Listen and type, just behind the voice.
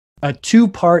a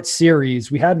two-part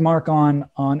series. We had Mark on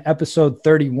episode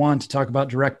 31 to talk about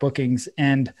direct bookings,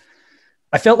 and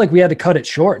I felt like we had to cut it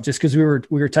short just because we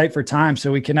were tight for time.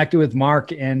 So we connected with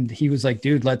Mark, and he was like,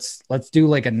 "Dude, let's do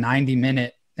like a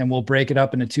 90-minute, and we'll break it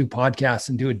up into two podcasts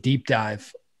and do a deep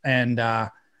dive." And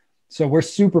so we're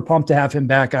super pumped to have him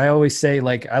back. I always say,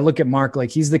 like, I look at Mark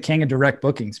like he's the king of direct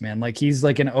bookings, man. Like he's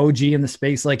like an OG in the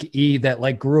space, like E, that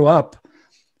like grew up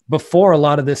before a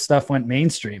lot of this stuff went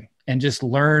mainstream and just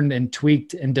learned and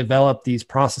tweaked and developed these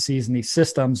processes and these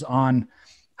systems on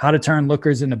how to turn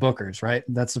lookers into bookers, right?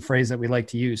 That's the phrase that we like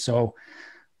to use. So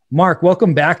Mark,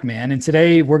 welcome back, man. And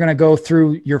today we're going to go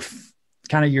through your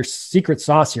kind of your secret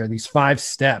sauce here, these 5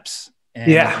 steps.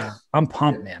 And I'm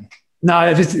pumped, man.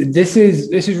 No, this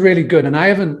is really good. And I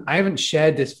haven't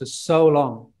shared this for so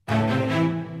long.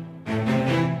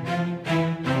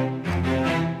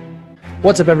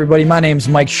 What's up, everybody? My name is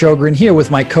Mike Sjogren, here with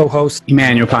my co-host,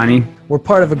 Emmanuel Pani. We're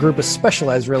part of a group of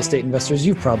specialized real estate investors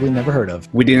you've probably never heard of.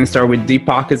 We didn't start with deep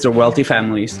pockets or wealthy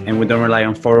families, and we don't rely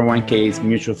on 401ks,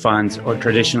 mutual funds, or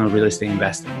traditional real estate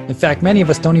investing. In fact, many of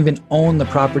us don't even own the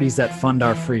properties that fund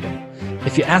our freedom.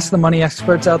 If you ask the money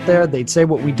experts out there, they'd say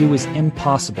what we do is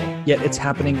impossible, yet it's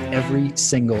happening every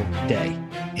single day.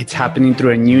 It's happening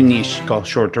through a new niche called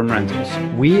short-term rentals.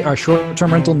 We are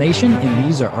Short-Term Rental Nation, and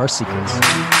these are our secrets.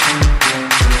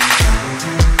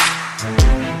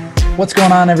 What's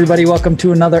going on, everybody? Welcome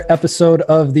to another episode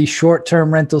of the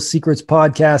Short-Term Rental Secrets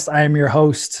podcast. I am your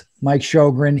host, Mike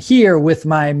Sjogren, here with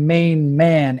my main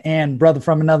man and brother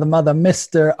from another mother,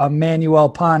 Mr. Emmanuel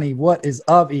Pani. What is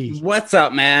up, E? What's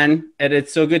up, man? And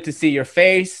it's so good to see your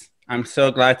face. I'm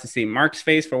so glad to see Mark's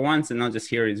face for once and not just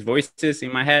hear his voices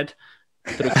in my head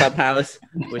through Clubhouse,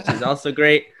 which is also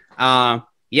great. Yeah,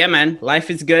 man,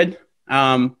 life is good.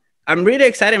 I'm really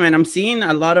excited, man. I'm seeing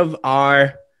a lot of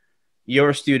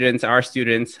your students, our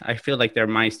students, I feel like they're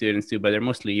my students too, but they're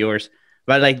mostly yours,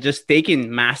 but like just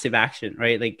taking massive action,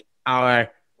 right? Like our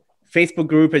Facebook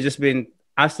group has just been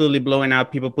absolutely blowing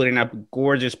up, people putting up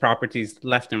gorgeous properties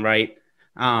left and right.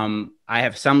 I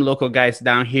have some local guys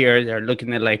down here, they're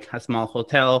looking at like a small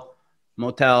hotel,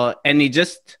 motel, and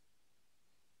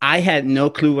I had no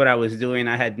clue what I was doing.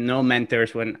 I had no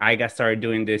mentors when I got started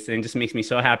doing this, and it just makes me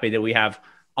so happy that we have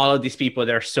all of these people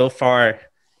that are so far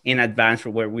in advance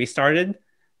for where we started.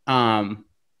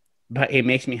 But it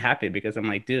makes me happy because I'm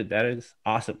like, dude, that is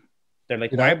awesome. They're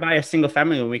like, why buy a single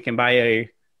family when we can buy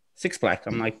a sixplex?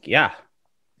 I'm like, yeah,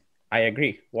 I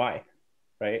agree. Why?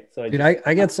 Right. So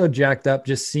I get so jacked up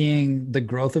just seeing the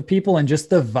growth of people, and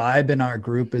just the vibe in our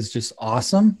group is just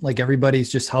awesome. Like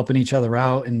everybody's just helping each other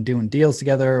out and doing deals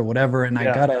together or whatever. And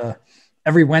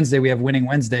every Wednesday we have Winning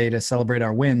Wednesday to celebrate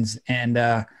our wins.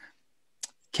 And,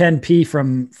 Ken P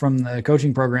from the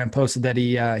coaching program posted that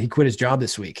he quit his job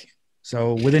this week.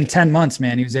 So within 10 months,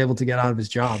 man, he was able to get out of his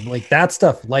job. Like that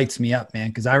stuff lights me up,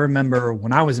 man. Cause I remember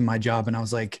when I was in my job and I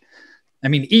was like, I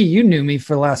mean, E, you knew me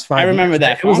for the last 5 years. I remember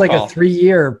that. It was like a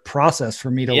 3-year process for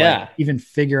me to like even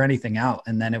figure anything out.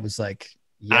 And then it was like,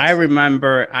 yes.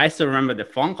 I still remember the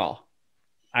phone call.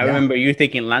 I remember you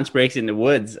taking lunch breaks in the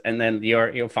woods, and then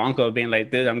your phone call being like,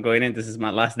 dude, I'm going in. This is my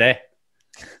last day.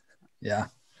 Yeah.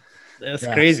 That's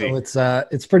crazy. So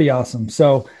it's pretty awesome.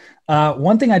 So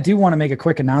one thing I do want to make a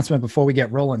quick announcement before we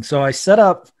get rolling. So I set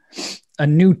up a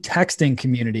new texting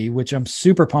community, which I'm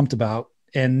super pumped about.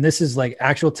 And this is like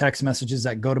actual text messages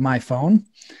that go to my phone.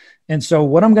 And so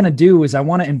what I'm going to do is I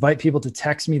want to invite people to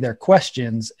text me their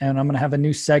questions. And I'm going to have a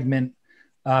new segment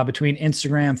between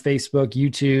Instagram, Facebook,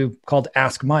 YouTube called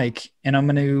Ask Mike. And I'm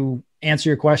going to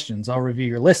answer your questions. I'll review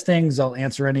your listings. I'll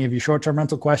answer any of your short-term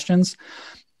rental questions.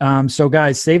 So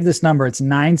guys, save this number. It's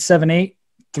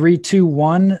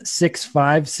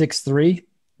 978-321-6563,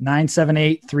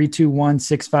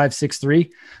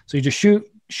 978-321-6563. So you just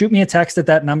shoot me a text at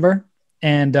that number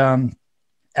and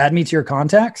add me to your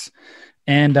contacts,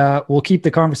 and we'll keep the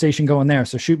conversation going there.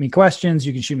 So shoot me questions.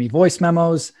 You can shoot me voice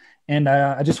memos. And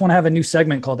I just want to have a new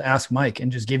segment called Ask Mike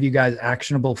and just give you guys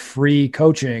actionable free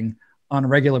coaching on a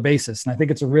regular basis. And I think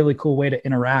it's a really cool way to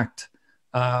interact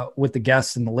with the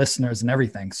guests and the listeners and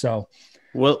everything. So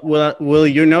will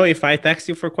you know if I text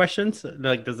you for questions?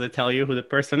 Like, does it tell you who the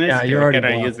person is? Yeah, you're already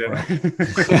can I use it?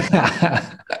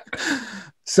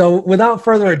 So without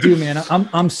further ado, man,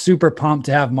 I'm super pumped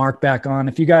to have Mark back on.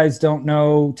 If you guys don't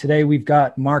know, today we've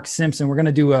got Mark Simpson. We're going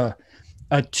to do a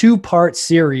two-part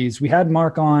series. We had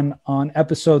Mark on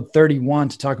episode 31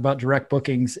 to talk about direct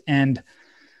bookings, and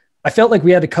I felt like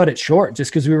we had to cut it short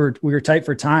just because we were tight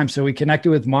for time. So we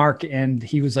connected with Mark, and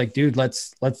he was like, dude,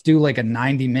 let's do like a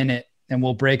 90-minute, and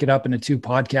we'll break it up into two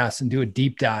podcasts and do a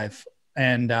deep dive.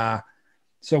 And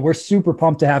So we're super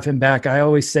pumped to have him back. I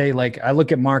always say, like, I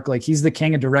look at Mark, like he's the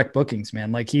king of direct bookings,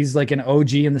 man. Like he's like an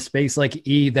OG in the space, like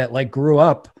that like grew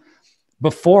up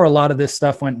before a lot of this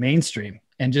stuff went mainstream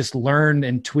and just learned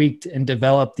and tweaked and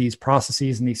developed these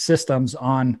processes and these systems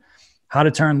on how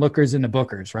to turn lookers into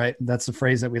bookers, right? That's the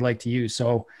phrase that we like to use.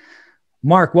 So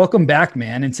Mark, welcome back,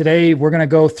 man. And today we're going to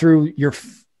go through your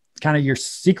kind of your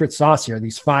secret sauce here,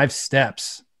 these 5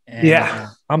 steps. And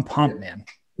I'm pumped, man.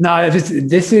 No, this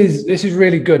is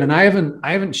really good, and I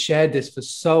haven't shared this for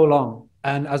so long.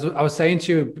 And as I was saying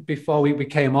to you before we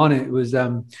came on, it was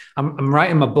I'm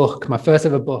writing my book, my first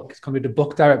ever book. It's going to be the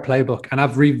Book Direct Playbook, and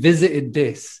I've revisited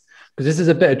this because this is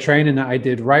a bit of training that I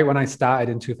did right when I started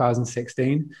in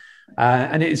 2016,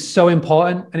 and it is so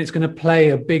important, and it's going to play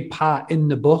a big part in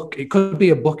the book. It could be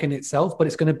a book in itself, but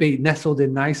it's going to be nestled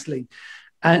in nicely,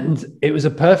 and it was a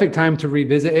perfect time to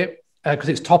revisit it because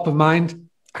it's top of mind.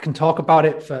 I can talk about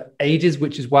it for ages,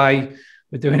 which is why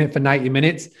we're doing it for 90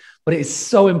 minutes, but it is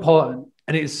so important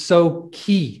and it is so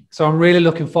key. So I'm really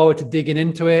looking forward to digging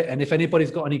into it. And if anybody's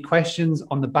got any questions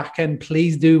on the back end,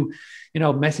 please do,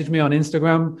 message me on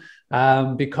Instagram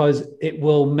because it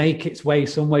will make its way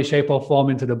some way, shape or form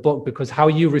into the book, because how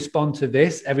you respond to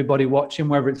this, everybody watching,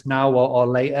 whether it's now or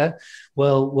later,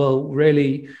 will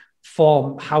really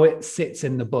form how it sits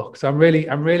in the book. So I'm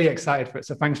really excited for it.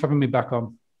 So thanks for having me back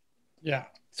on. Yeah.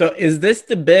 So is this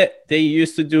the bit they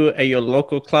used to do at your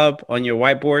local club on your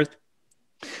whiteboard?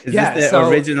 Is this the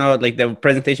original, like the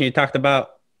presentation you talked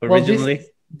about originally?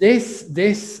 Well,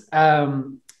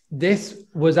 this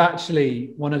was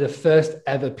actually one of the first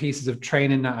ever pieces of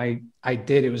training that I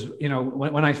did. It was,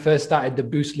 when I first started the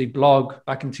Boostly blog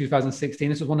back in 2016,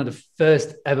 this was one of the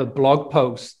first ever blog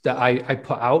posts that I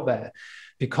put out there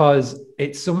because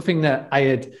it's something that I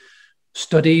had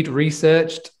studied,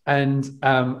 researched, and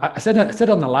I said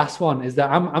on the last one is that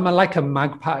I'm like a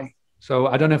magpie. So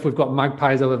I don't know if we've got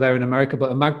magpies over there in America, but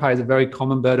a magpie is a very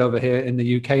common bird over here in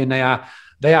the UK, and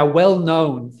they are well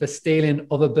known for stealing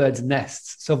other birds'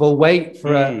 nests. So they'll wait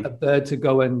for a bird to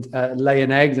go and lay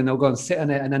an egg, and they'll go and sit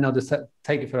on it, and then they'll just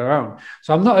take it for their own.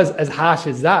 So I'm not as harsh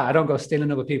as that. I don't go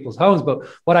stealing other people's homes, but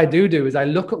what I do is I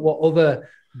look at what other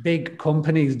big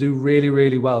companies do really,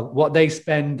 really well, what they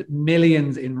spend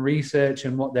millions in research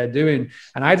and what they're doing.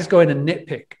 And I just go in and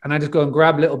nitpick, and I just go and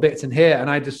grab little bits in here, and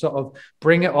I just sort of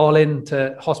bring it all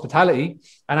into hospitality.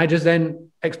 And I just then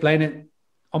explain it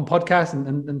on podcasts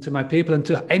and to my people and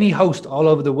to any host all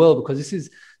over the world, because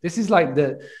this is like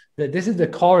this is the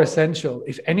core essential.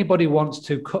 If anybody wants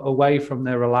to cut away from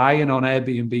their relying on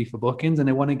Airbnb for bookings and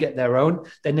they want to get their own,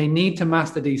 then they need to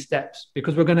master these steps,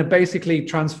 because we're going to basically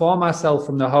transform ourselves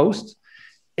from the host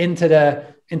into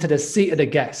the seat of the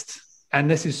guest. And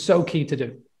this is so key to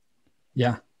do.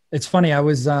 Yeah. It's funny. I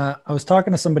was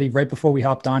talking to somebody right before we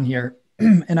hopped on here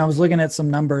and I was looking at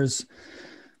some numbers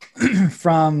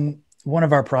from one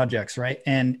of our projects, right?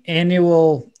 And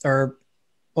annual or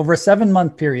over a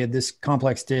 7-month period, this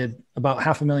complex did about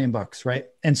 $500,000, right?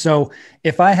 And so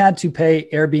if I had to pay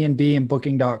Airbnb and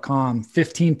Booking.com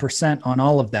 15% on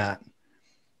all of that,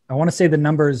 I want to say the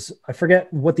numbers, I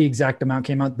forget what the exact amount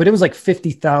came out, but it was like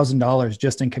 $50,000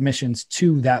 just in commissions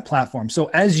to that platform. So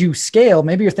as you scale,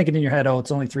 maybe you're thinking in your head, oh,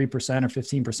 it's only 3% or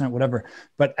 15%, whatever.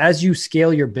 But as you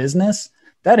scale your business,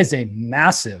 that is a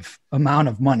massive amount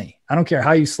of money. I don't care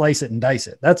how you slice it and dice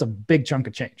it. That's a big chunk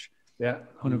of change. Yeah,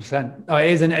 100%. Oh, it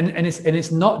is. And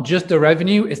it's not just the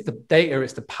revenue, it's the data,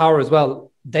 it's the power as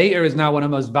well. Data is now one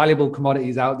of the most valuable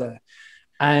commodities out there.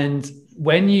 And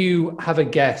when you have a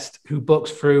guest who books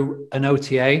through an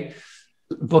OTA,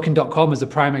 Booking.com is a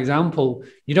prime example,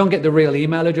 you don't get the real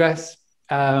email address.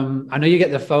 I know you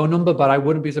get the phone number, but I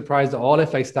wouldn't be surprised at all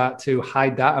if they start to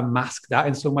hide that and mask that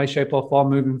in some way, shape or form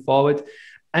moving forward.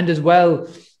 And as well,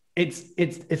 it's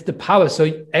the power.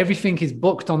 So everything is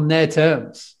booked on their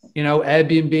terms.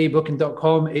 Airbnb,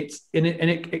 Booking.com,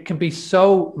 it can be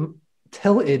so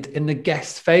tilted in the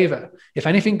guest's favor. If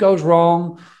anything goes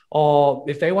wrong, or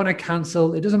if they want to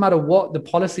cancel, it doesn't matter what the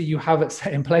policy you have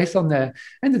set in place on there.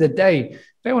 End of the day,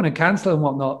 if they want to cancel and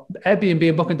whatnot, Airbnb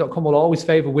and Booking.com will always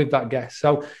favor with that guest.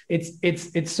 So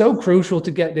it's so crucial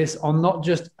to get this on not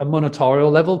just a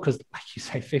monetorial level, because like you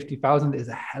say, 50,000 is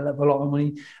a hell of a lot of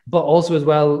money, but also as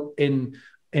well in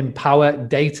power,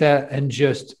 data, and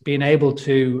just being able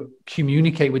to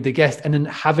communicate with the guest and then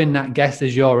having that guest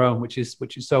as your own, which is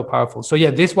so powerful. So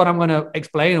yeah, this one I'm going to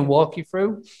explain and walk you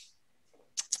through.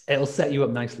 It'll set you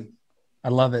up nicely. I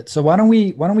love it. So why don't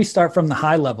we start from the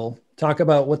high level, talk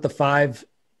about what the five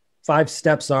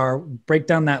steps are, break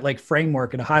down that like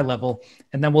framework at a high level,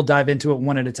 and then we'll dive into it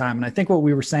one at a time. And I think what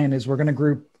we were saying is we're going to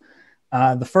group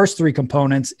the first 3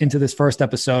 components into this first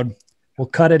episode. we'll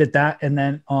cut it at that. And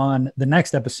then on the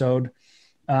next episode,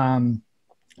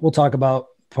 we'll talk about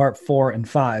part 4 and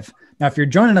 5. Now, if you're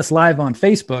joining us live on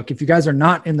Facebook, if you guys are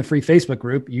not in the free Facebook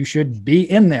group, you should be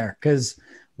in there, because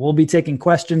we'll be taking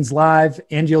questions live,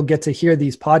 and you'll get to hear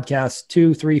these podcasts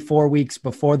 2, 3, 4 weeks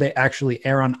before they actually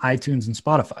air on iTunes and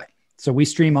Spotify. So we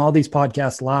stream all these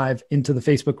podcasts live into the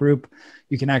Facebook group.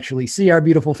 You can actually see our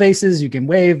beautiful faces. You can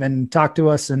wave and talk to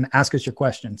us and ask us your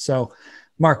questions. So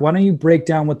Mark, why don't you break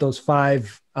down what those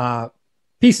 5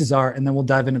 pieces are, and then we'll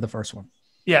dive into the first one.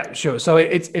 Yeah, sure. So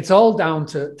it's all down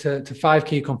to 5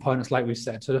 key components, like we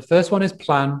said. So the first one is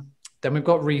plan. Then we've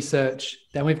got research.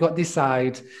 Then we've got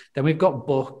decide. Then we've got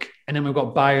book. And then we've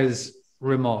got buyer's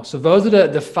remorse. So those are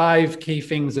the 5 key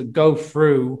things that go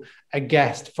through a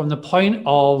guest from the point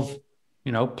of,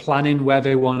 planning where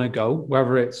they want to go,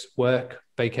 whether it's work,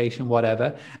 vacation,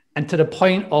 whatever, and to the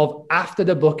point of after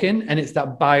the booking, and it's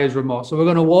that buyer's remorse. So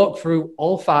we're going to walk through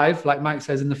all 5, like Mike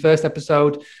says in the first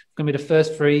episode. It's going to be the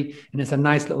first 3, and it's a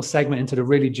nice little segment into the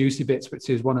really juicy bits, which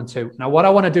is 1 and 2. Now, what I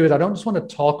want to do is I don't just want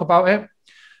to talk about it,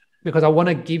 because I want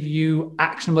to give you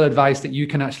actionable advice that you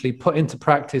can actually put into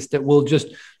practice that will just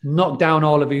knock down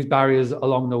all of these barriers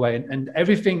along the way. And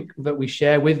everything that we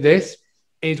share with this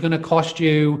is going to cost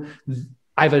you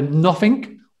either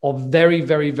nothing or very,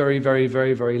 very, very, very,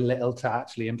 very, very little to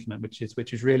actually implement, which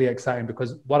is really exciting,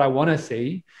 because what I want to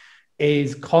see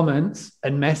is comments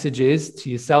and messages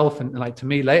to yourself and like to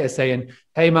me later saying,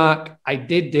 hey, Mark, I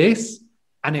did this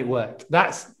and it worked.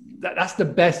 That's the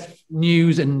best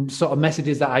news and sort of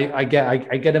messages that I get.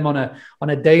 I get them on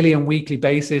a daily and weekly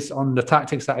basis on the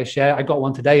tactics that I share. I got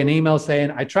one today, an email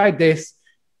saying, I tried this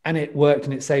and it worked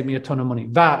and it saved me a ton of money.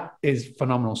 That is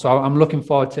phenomenal. So I'm looking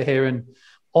forward to hearing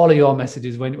all of your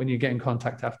messages when you get in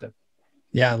contact after.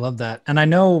 Yeah, I love that. And I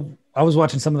know I was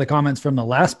watching some of the comments from the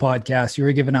last podcast. You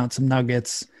were giving out some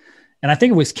nuggets. And I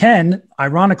think it was Ken,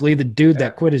 ironically, the dude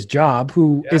that quit his job,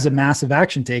 who is a massive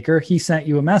action taker. He sent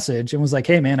you a message and was like,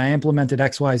 hey, man, I implemented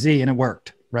XYZ and it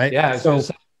worked. Right. Yeah. So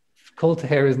it's cool to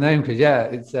hear his name, because,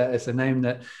 it's a name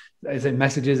that is in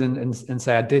messages and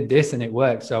say, I did this and it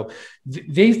worked. So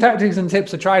these tactics and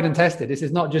tips are tried and tested. This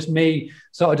is not just me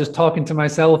sort of just talking to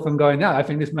myself and going, I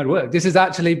think this might work. This has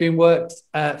actually been worked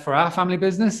for our family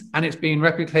business, and it's being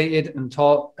replicated and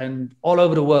taught and all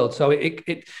over the world. So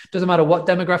it doesn't matter what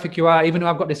demographic you are, even though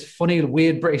I've got this funny,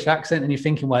 weird British accent and you're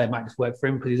thinking, well, it might just work for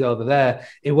him because he's over there.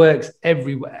 It works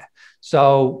everywhere.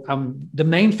 So the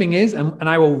main thing is, and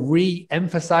I will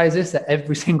re-emphasize this at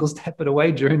every single step of the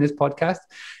way during this podcast,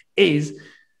 is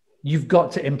you've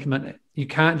got to implement it. You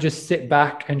can't just sit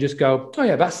back and just go, oh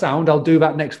yeah, that's sound. I'll do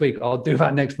that next week. I'll do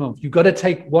that next month. You've got to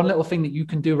take one little thing that you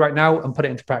can do right now and put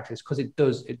it into practice, because it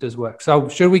does work. So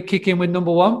should we kick in with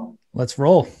number 1? Let's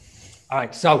roll. All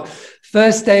right. So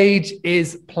first stage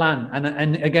is plan.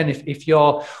 And again, if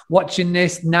you're watching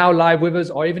this now live with us,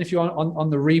 or even if you're on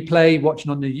the replay watching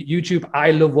on the YouTube,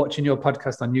 I love watching your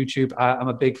podcast on YouTube. I'm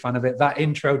a big fan of it. That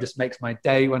intro just makes my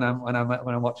day when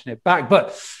I'm watching it back.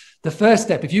 But the first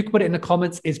step, if you could put it in the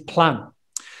comments, is plan.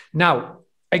 Now,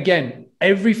 again,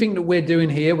 everything that we're doing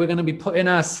here, we're going to be putting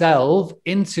ourselves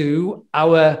into and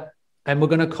we're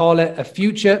going to call it a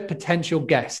future potential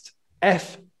guest,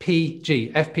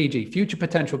 FPG, future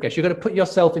potential guest. You're going to put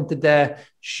yourself into their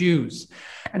shoes.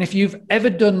 And if you've ever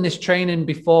done this training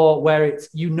before, where it's,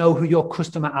 who your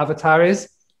customer avatar is,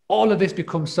 all of this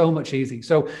becomes so much easier.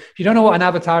 So if you don't know what an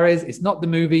avatar is, it's not the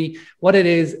movie. What it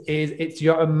is it's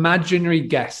your imaginary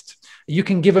guest. You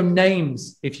can give them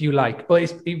names if you like,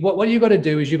 but what you got to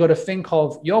do is you got to think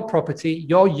of your property,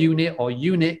 your unit or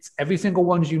units. Every single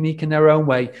one's unique in their own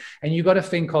way. And you got to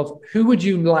think of who would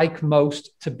you like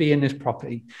most to be in this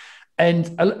property. And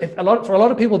for a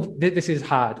lot of people, this is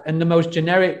hard. And the most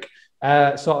generic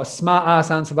sort of smart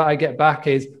ass answer that I get back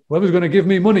is, whoever's going to give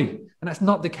me money. And that's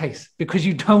not the case, because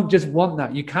you don't just want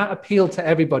that. You can't appeal to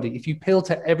everybody. If you appeal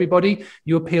to everybody,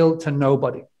 you appeal to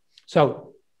nobody.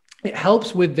 So it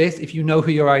helps with this if you know who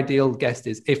your ideal guest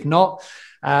is. If not,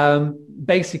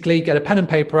 basically get a pen and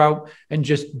paper out and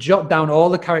just jot down all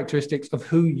the characteristics of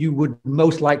who you would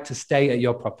most like to stay at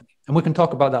your property. And we can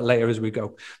talk about that later as we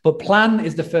go. But plan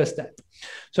is the first step.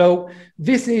 So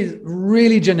this is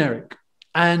really generic.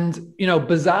 And,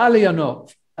 bizarrely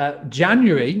enough,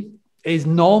 January is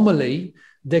normally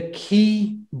the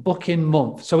key booking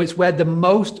month. So it's where the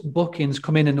most bookings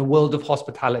come in the world of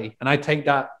hospitality. And I take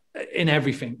that in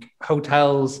everything: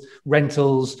 hotels,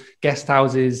 rentals, guest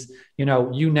houses,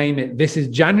 you name it.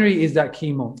 January is that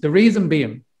key month. The reason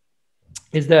being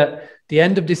is that the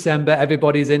end of December,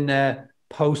 everybody's in their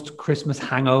post-Christmas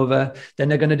hangover. Then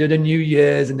they're going to do the New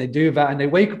Year's, and they do that. And they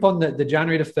wake up on the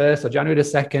January the 1st or January the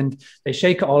 2nd. They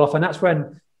shake it all off. And that's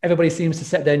when everybody seems to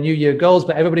set their New Year goals,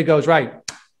 but everybody goes, right,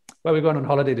 where are we going on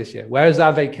holiday this year? Where is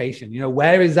our vacation? You know,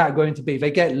 where is that going to be?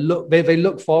 They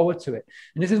look forward to it.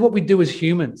 And this is what we do as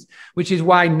humans, which is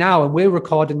why now, and we're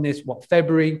recording this,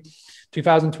 February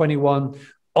 2021,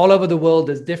 all over the world,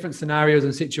 there's different scenarios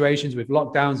and situations with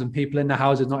lockdowns and people in the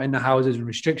houses, not in the houses, and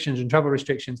restrictions and travel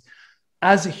restrictions.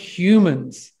 As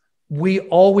humans, we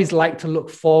always like to look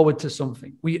forward to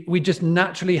something. We just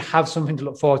naturally have something to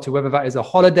look forward to, whether that is a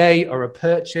holiday or a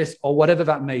purchase or whatever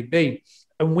that may be.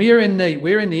 And we're in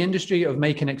the industry of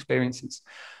making experiences.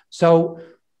 So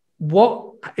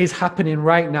what is happening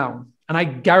right now, and I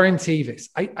guarantee this,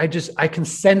 I can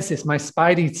sense this, my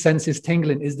spidey senses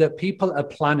tingling, is that people are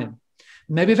planning.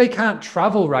 Maybe they can't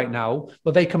travel right now,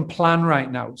 but they can plan right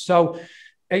now. So,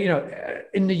 you know,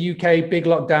 in the UK, big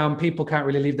lockdown, people can't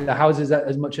really leave their houses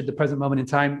as much at the present moment in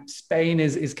time. Spain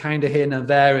is kind of here and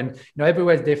there, and, you know,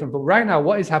 everywhere's different. But right now,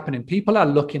 what is happening? People are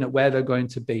looking at where they're going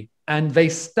to be, and they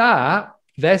start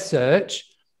their search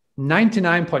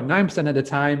 99.9% of the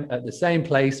time at the same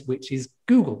place, which is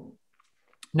Google.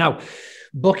 Now,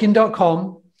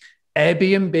 Booking.com,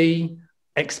 Airbnb,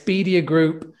 Expedia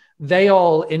Group, they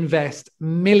all invest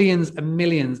millions and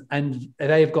millions, and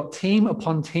they've got team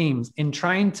upon teams in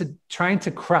trying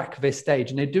to crack this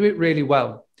stage, and they do it really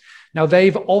well. Now,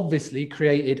 they've obviously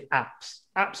created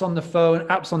apps on the phone,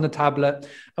 apps on the tablet,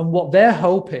 and what they're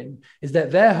hoping is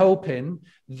that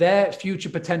their future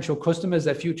potential customers,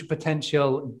 their future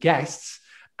potential guests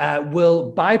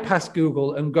will bypass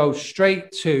Google and go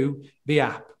straight to the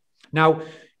app. Now,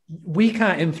 we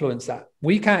can't influence that.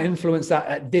 We can't influence that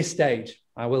at this stage.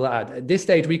 I will add, at this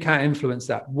stage, we can't influence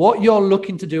that. What you're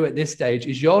looking to do at this stage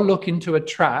is you're looking to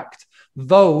attract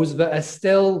those that are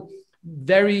still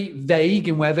very vague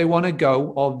in where they want to go,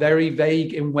 or very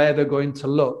vague in where they're going to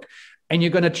look. And you're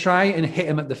going to try and hit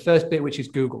them at the first bit, which is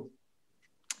Google.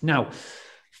 Now,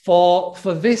 for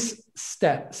this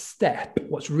step,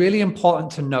 what's really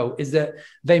important to know is that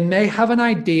they may have an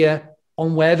idea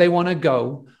on where they want to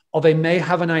go, or they may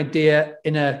have an idea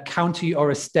in a county or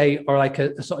a state, or like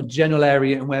a sort of general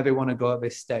area in where they want to go at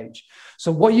this stage. So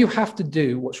what you have to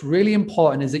do, what's really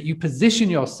important, is that you position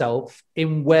yourself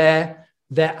in where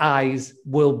their eyes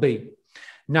will be.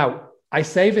 Now, I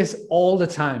say this all the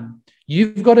time.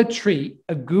 You've got to treat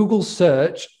a Google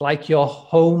search like your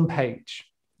homepage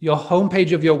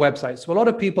of your website. So a lot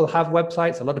of people have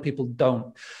websites, a lot of people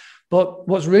don't. But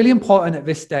what's really important at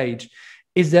this stage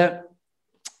is that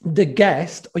the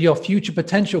guest, or your future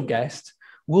potential guest,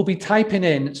 will be typing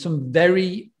in some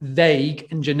very vague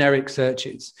and generic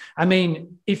searches. I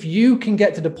mean, if you can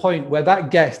get to the point where that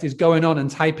guest is going on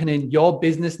and typing in your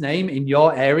business name in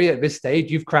your area at this stage,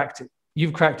 you've cracked it.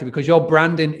 You've cracked it, because your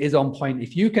branding is on point.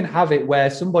 If you can have it where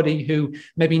somebody who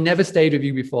maybe never stayed with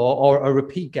you before, or a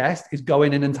repeat guest, is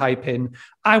going in and typing,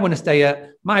 I want to stay at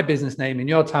my business name in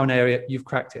your town area, you've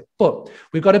cracked it. But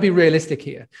we've got to be realistic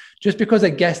here. Just because a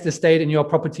guest has stayed in your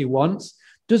property once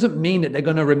doesn't mean that they're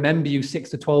going to remember you 6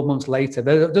 to 12 months later.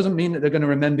 That doesn't mean that they're going to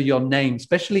remember your name,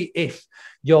 especially if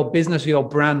your business or your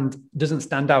brand doesn't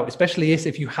stand out, especially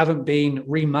if you haven't been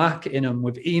remarketing them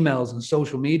with emails and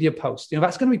social media posts. You know,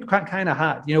 that's going to be kind of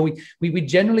hard. You know, we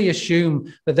generally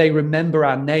assume that they remember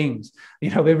our names.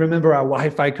 You know, they remember our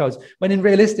Wi-Fi codes. When in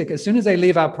realistic, as soon as they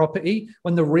leave our property,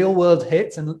 when the real world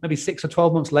hits, and maybe 6 or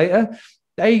 12 months later,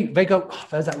 they go, oh,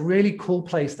 there's that really cool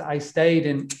place that I stayed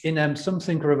in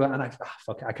something or other, and I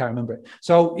can't remember it.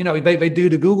 So, you know, they do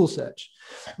the Google search.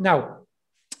 Now,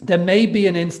 there may be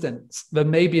an instance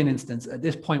at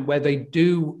this point where they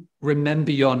do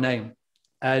remember your name.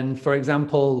 And for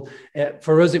example,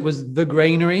 for us, it was the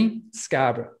Granary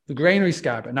Scarborough.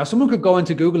 Now, someone could go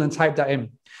into Google and type that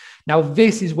in. Now,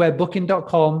 this is where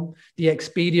Booking.com, the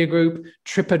Expedia Group,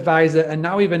 TripAdvisor, and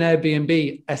now even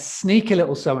Airbnb are sneaky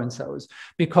little so-and-sos,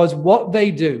 because what they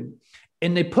do,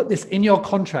 and they put this in your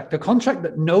contract, a contract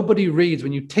that nobody reads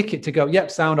when you tick it to go,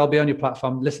 yep, sound, I'll be on your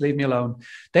platform, let's leave me alone.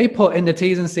 They put in the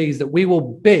T's and C's that we will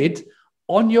bid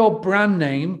on your brand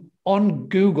name on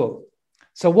Google.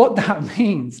 So what that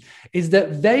means is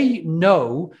that they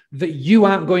know that you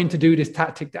aren't going to do this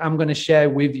tactic that I'm going to share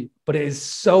with you, but it is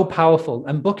so powerful.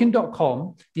 And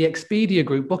Booking.com, the Expedia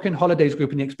Group, Booking Holidays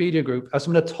Group, and the Expedia Group are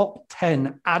some of the top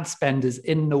 10 ad spenders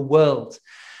in the world.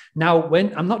 Now,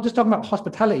 when I'm not just talking about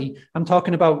hospitality, I'm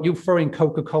talking about you throwing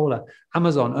Coca-Cola,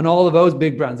 Amazon, and all of those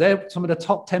big brands. They're some of the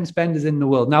top 10 spenders in the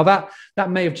world. Now, that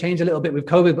may have changed a little bit with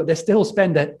COVID, but they still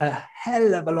spend a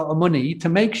hell of a lot of money to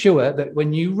make sure that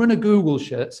when you run a Google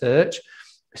search,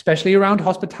 especially around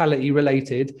hospitality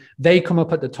related, they come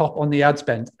up at the top on the ad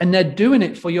spend. And they're doing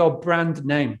it for your brand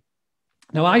name.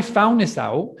 Now, I found this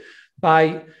out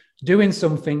by doing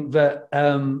something that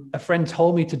a friend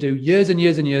told me to do years and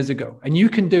years and years ago. And you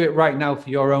can do it right now for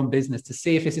your own business to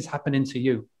see if this is happening to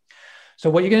you. So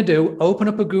what you're going to do, open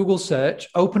up a Google search,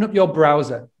 open up your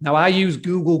browser. Now, I use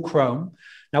Google Chrome.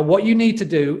 Now, what you need to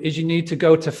do is you need to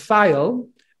go to File,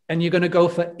 and you're going to go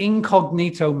for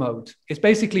Incognito mode. It's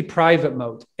basically private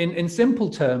mode. In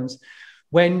simple terms,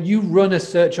 when you run a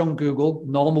search on Google,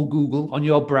 normal Google on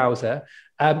your browser,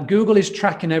 Google is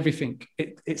tracking everything.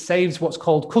 It saves what's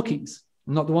called cookies,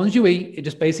 not the ones you eat. It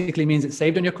just basically means it's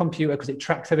saved on your computer because it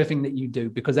tracks everything that you do,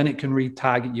 because then it can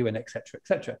retarget you and et cetera, et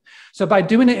cetera. So by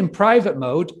doing it in private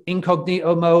mode,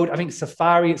 incognito mode, I think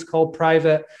Safari, it's called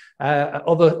private.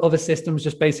 Other systems,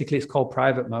 just basically it's called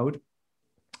private mode.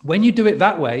 When you do it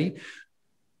that way,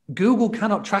 Google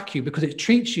cannot track you because it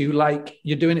treats you like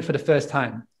you're doing it for the first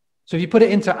time. So if you put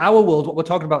it into our world, what we're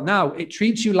talking about now, it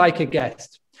treats you like a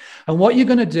guest. And what you're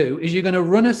going to do is you're going to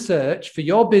run a search for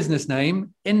your business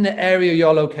name in the area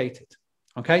you're located.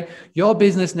 Okay. Your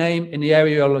business name in the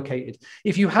area you're located.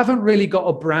 If you haven't really got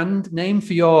a brand name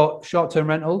for your short-term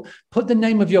rental, put the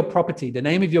name of your property, the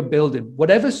name of your building,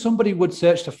 whatever somebody would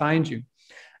search to find you.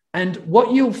 And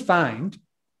what you'll find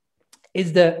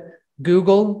is that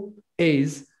Google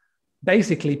is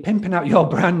basically pimping out your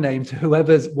brand name to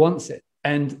whoever wants it.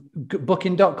 And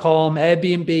Booking.com,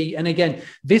 Airbnb. And again,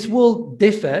 this will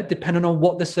differ depending on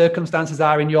what the circumstances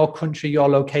are in your country, your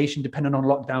location, depending on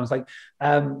lockdowns. Like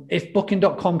if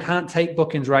Booking.com can't take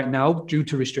bookings right now due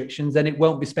to restrictions, then it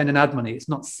won't be spending ad money. It's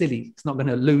not silly. It's not going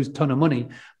to lose a ton of money.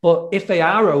 But if they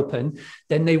are open,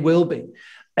 then they will be.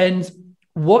 And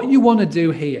what you want to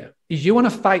do here is you want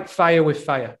to fight fire with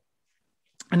fire.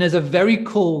 And there's a very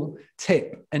cool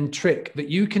tip and trick that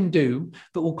you can do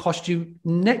that will cost you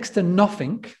next to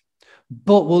nothing,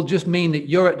 but will just mean that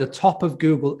you're at the top of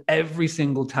Google every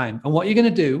single time. And what you're going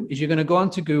to do is you're going to go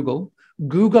onto Google,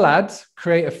 Google Ads,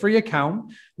 create a free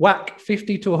account, whack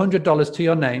 $50 to $100 to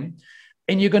your name,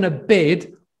 and you're going to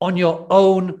bid on your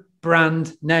own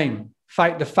brand name.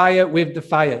 Fight the fire with the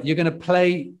fire. You're going to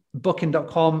play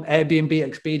Booking.com, Airbnb,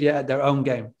 Expedia at their own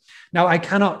game. Now, I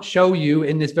cannot show you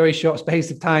in this very short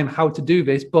space of time how to do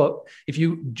this, but if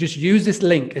you just use this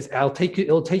link, it'll take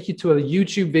you to a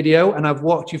YouTube video, and I've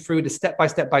walked you through the step by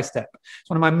step by step. It's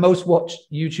one of my most watched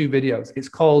YouTube videos. It's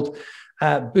called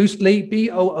Boostly,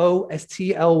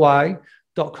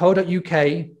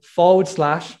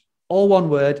 boostly.co.uk/, all one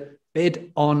word,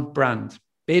 bid on brand.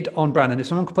 Bid on brand. And if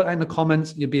someone could put that in the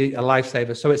comments, you'd be a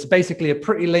lifesaver. So it's basically a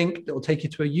pretty link that will take you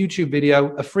to a YouTube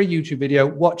video, a free YouTube video,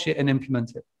 watch it and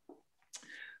implement it.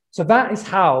 So that is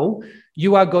how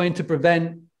you are going to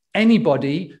prevent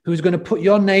anybody who's going to put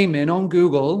your name in on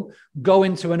Google go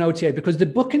into an OTA, because the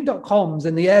Booking.coms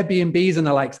and the Airbnbs and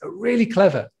the likes are really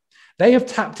clever. They have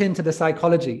tapped into the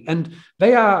psychology, and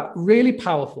they are really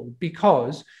powerful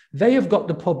because they have got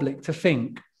the public to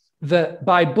think that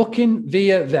by booking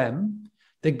via them,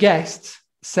 the guest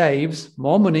saves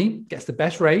more money, gets the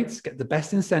best rates, get the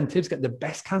best incentives, get the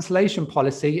best cancellation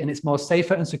policy, and it's more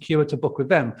safer and secure to book with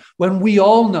them. When we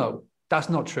all know that's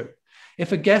not true.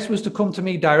 If a guest was to come to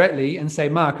me directly and say,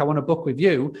 Mark, I want to book with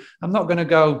you, I'm not going to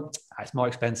go, it's more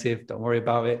expensive, don't worry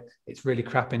about it, it's really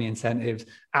crap in the incentives,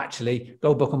 actually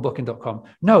go book on Booking.com.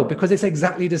 No, because it's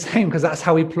exactly the same, because that's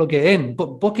how we plug it in.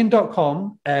 But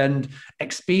Booking.com and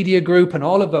Expedia Group and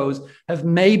all of those have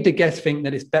made the guest think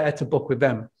that it's better to book with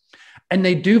them. And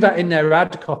they do that in their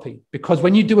ad copy, because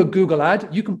when you do a Google ad,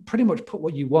 you can pretty much put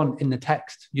what you want in the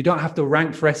text. You don't have to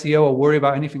rank for SEO or worry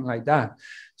about anything like that.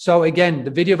 So again,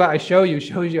 the video that I show you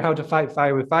shows you how to fight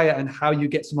fire with fire and how you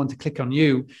get someone to click on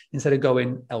you instead of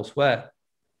going elsewhere.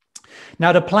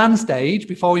 Now, the plan stage,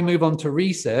 before we move on to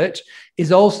research,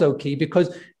 is also key,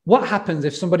 because what happens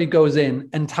if somebody goes in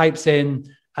and types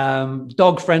in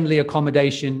dog-friendly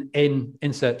accommodation in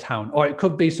insert town, or it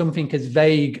could be something as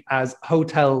vague as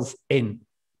hotels in,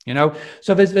 you know?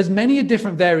 So there's many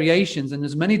different variations, and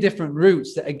there's many different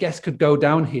routes that a guest could go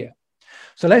down here.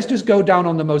 So let's just go down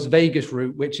on the most vaguest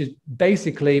route, which is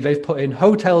basically they've put in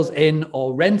hotels in,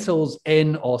 or rentals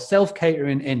in, or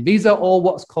self-catering in. These are all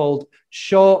what's called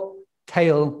short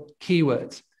tail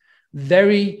keywords.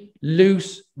 Very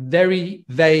loose, very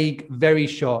vague, very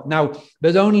short. Now,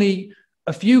 there's only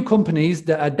a few companies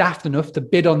that are daft enough to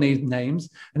bid on these names,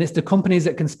 and it's the companies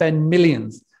that can spend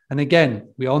millions. And again,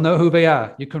 we all know who they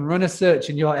are. You can run a search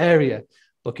in your area,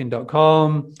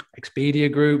 Booking.com,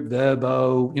 Expedia Group,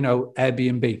 Verbo,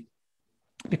 Airbnb,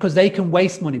 because they can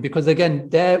waste money, because again,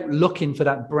 they're looking for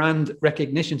that brand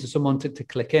recognition to someone to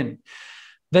click in.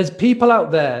 There's people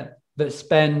out there that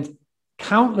spend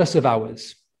countless of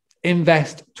hours,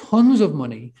 invest tons of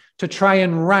money to try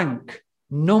and rank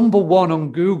number one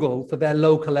on Google for their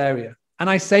local area. And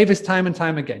I say this time and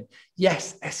time again.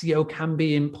 Yes, SEO can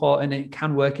be important. It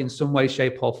can work in some way,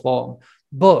 shape, or form.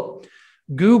 But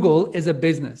Google is a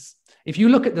business. If you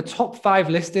look at the top 5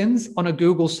 listings on a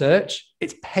Google search,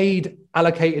 it's paid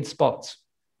allocated spots.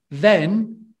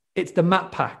 Then it's the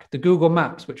map pack, the Google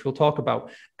Maps, which we'll talk about.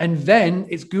 And then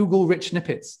it's Google rich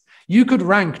snippets. You could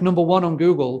rank number 1 on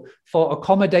Google for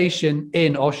accommodation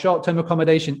in or short-term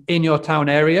accommodation in your town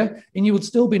area, and you would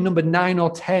still be number 9 or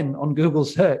 10 on Google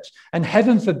search. And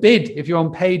heaven forbid if you're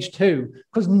on page 2,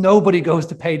 because nobody goes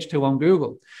to page 2 on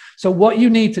Google. So what you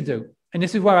need to do, and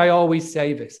this is where I always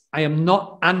say this, I am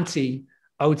not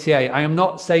anti-OTA. I am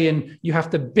not saying you have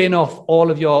to bin off all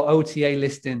of your OTA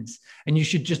listings and you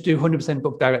should just do 100%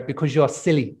 book direct, because you're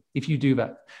silly if you do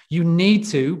that. You need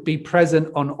to be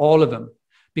present on all of them,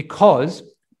 because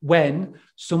when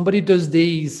somebody does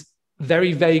these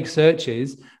very vague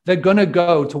searches, they're going to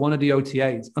go to one of the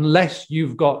OTAs unless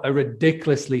you've got a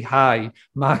ridiculously high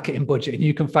marketing budget and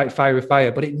you can fight fire with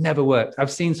fire, but it never works.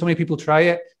 I've seen so many people try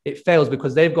it. It fails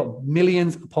because they've got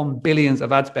millions upon billions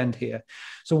of ad spend here.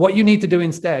 So what you need to do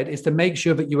instead is to make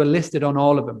sure that you are listed on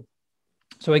all of them.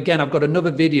 So again, I've got another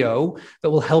video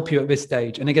that will help you at this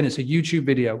stage. And again, it's a YouTube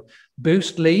video.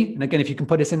 Boostly, and again, if you can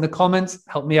put this in the comments,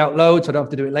 help me out loads so I don't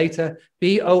have to do it later.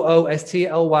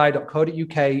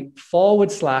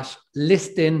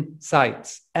 boostly.co.uk/listing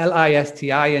sites,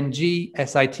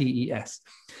 LISTINGSITES.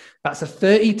 That's a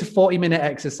 30 to 40 minute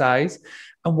exercise.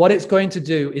 And what it's going to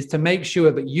do is to make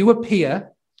sure that you appear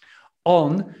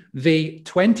on the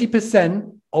 20%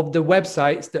 of the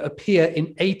websites that appear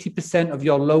in 80% of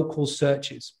your local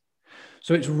searches.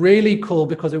 So it's really cool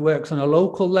because it works on a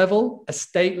local level, a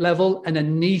state level, and a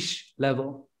niche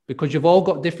level, because you've all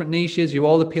got different niches. You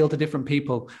all appeal to different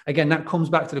people. Again, that comes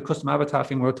back to the custom avatar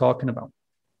thing we were talking about.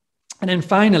 And then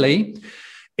finally,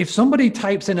 if somebody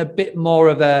types in a bit more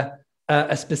of a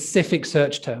specific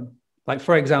search term, like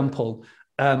for example,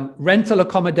 rental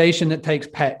accommodation that takes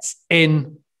pets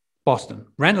in Boston,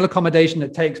 rental accommodation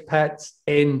that takes pets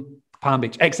in Palm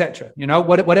Beach, etc. You know,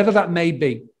 whatever that may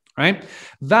be, right?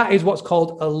 That is what's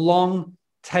called a long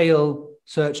tail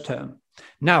search term.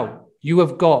 Now, you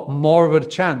have got more of a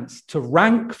chance to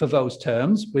rank for those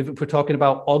terms if we're talking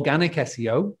about organic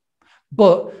SEO,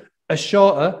 but a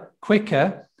shorter,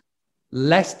 quicker,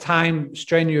 less time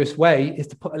strenuous way is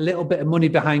to put a little bit of money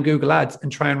behind Google Ads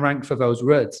and try and rank for those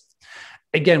words.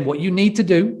 Again, what you need to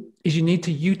do is you need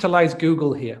to utilize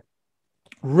Google here.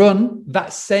 Run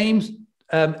that same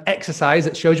exercise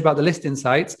that shows you about the listing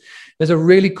sites. There's a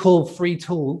really cool free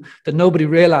tool that nobody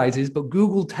realizes, but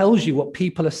Google tells you what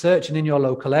people are searching in your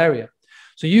local area.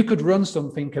 So you could run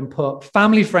something and put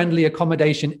family-friendly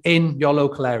accommodation in your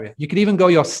local area. You could even go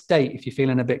your state if you're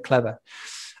feeling a bit clever.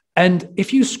 And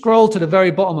if you scroll to the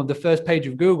very bottom of the first page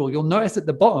of Google, you'll notice at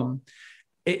the bottom,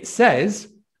 it says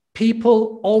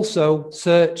people also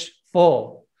search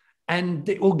for. And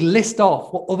it will list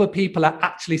off what other people are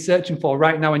actually searching for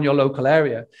right now in your local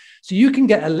area. So you can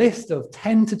get a list of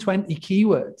 10 to 20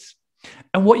 keywords.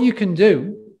 And what you can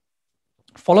do,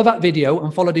 follow that video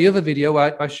and follow the other video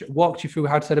where I walked you through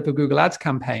how to set up a Google Ads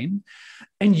campaign.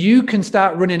 And you can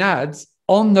start running ads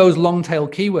on those long tail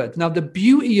keywords. Now, the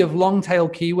beauty of long tail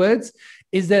keywords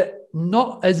is that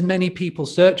not as many people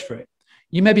search for it.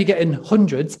 You may be getting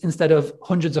hundreds instead of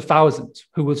hundreds of thousands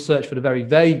who will search for the very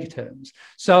vague terms.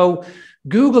 So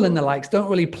Google and the likes don't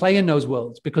really play in those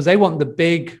worlds because they want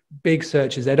the big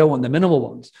searches. They don't want the minimal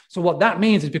ones. So what that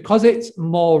means is because it's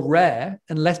more rare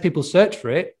and less people search for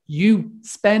it, you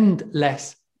spend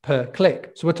less per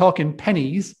click. So we're talking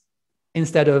pennies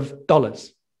instead of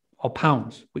dollars or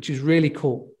pounds, which is really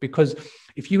cool, because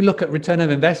if you look at return of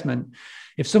investment,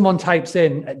 if someone types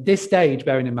in at this stage,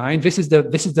 bearing in mind, this is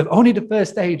only the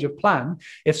first stage of plan.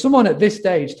 If someone at this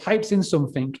stage types in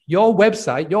something, your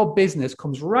website, your business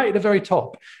comes right at the very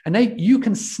top, and you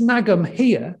can snag them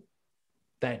here,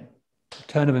 then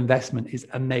return of investment is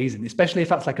amazing, especially if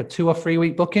that's like a 2 or 3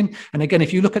 week booking. And again,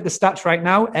 if you look at the stats right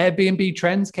now, Airbnb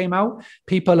trends came out.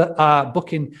 People are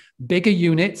booking bigger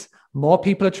units. More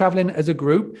people are traveling as a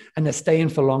group, and they're staying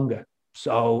for longer.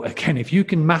 So again, if you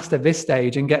can master this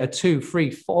stage and get a 2,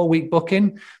 3, 4 week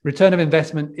booking, return of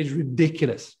investment is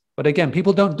ridiculous. But again,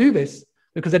 people don't do this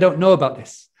because they don't know about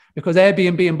this, because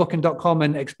Airbnb and Booking.com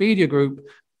and Expedia Group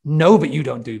know that you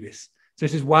don't do this. So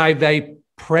this is why they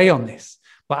prey on this.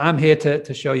 But I'm here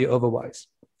to show you otherwise.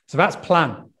 So that's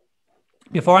plan.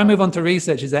 Before I move on to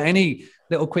research, is there any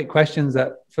little quick questions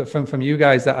that from you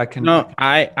guys that I can? No,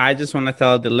 I just want to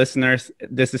tell the listeners,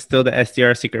 this is still the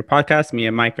STR Secret podcast. Me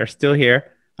and Mike are still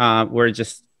here. We're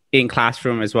just in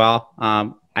classroom as well.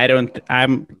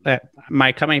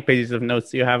 Mike, how many pages of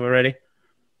notes do you have already?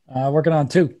 Working on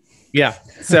 2. Yeah.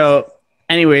 So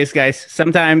anyways, guys,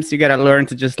 sometimes you got to learn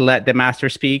to just let the master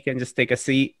speak and just take a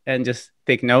seat and just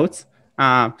take notes.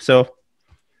 So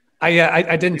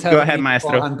I didn't tell go ahead, E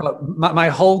Maestro. beforehand, but my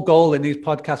whole goal in these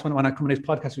podcasts, when I come on these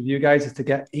podcasts with you guys, is to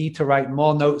get E to write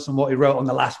more notes than what he wrote on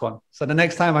the last one. So the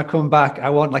next time I come back,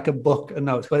 I want like a book of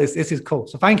notes. But this is cool.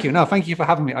 So thank you. No, thank you for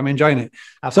having me. I'm enjoying it.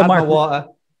 I've had Mark, my water.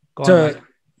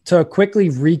 To quickly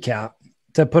recap,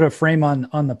 to put a frame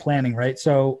on the planning, right?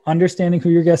 So understanding who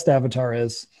your guest avatar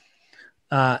is,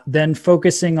 then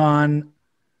focusing on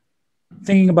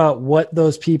thinking about what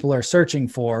those people are searching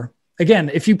for.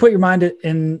 Again, if you put yourself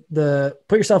in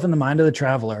the mind of the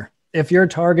traveler, if you're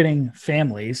targeting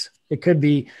families, it could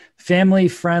be family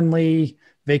friendly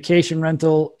vacation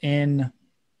rental in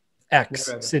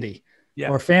X city,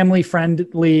 or family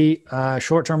friendly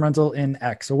short-term rental in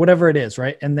X, or whatever it is.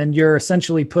 Right. And then you're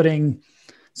essentially putting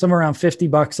somewhere around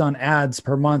 $50 on ads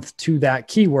per month to that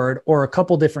keyword, or a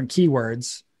couple different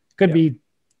keywords. Could be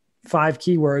 5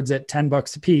 keywords at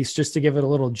 $10 a piece, just to give it a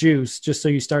little juice, just so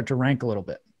you start to rank a little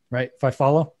bit. Right. If I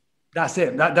follow. That's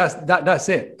it. That's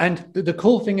it. And the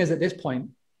cool thing is, at this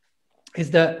point,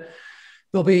 is that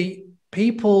there'll be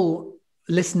people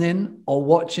listening or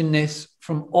watching this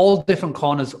from all different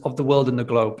corners of the world and the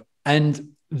globe. And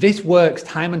this works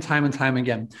time and time and time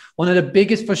again. One of the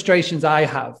biggest frustrations I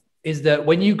have is that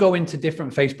when you go into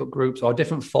different Facebook groups or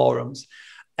different forums,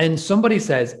 and somebody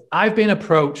says, I've been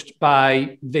approached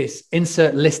by this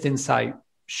insert listing site.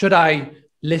 Should I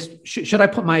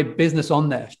put my business on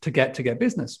there to get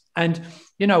business? And,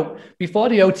 before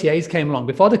the OTAs came along,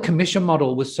 before the commission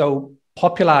model was so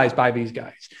popularized by these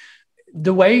guys,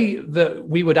 the way that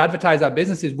we would advertise our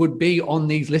businesses would be on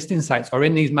these listing sites or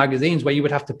in these magazines, where you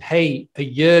would have to pay a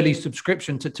yearly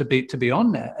subscription to be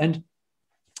on there. And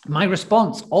my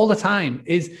response all the time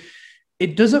is,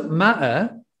 it doesn't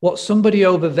matter what somebody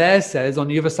over there says on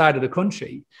the other side of the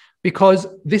country, because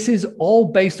this is all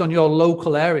based on your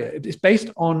local area. It's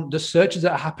based on the searches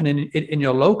that are happening in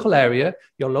your local area,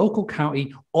 your local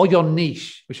county, or your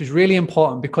niche, which is really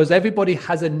important, because everybody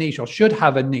has a niche, or should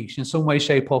have a niche in some way,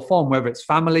 shape, or form, whether it's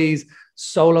families,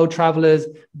 solo travelers,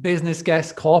 business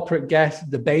guests, corporate guests,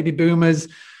 the baby boomers,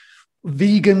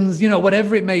 vegans,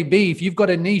 whatever it may be. If you've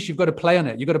got a niche, you've got to play on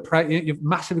it. You've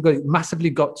massively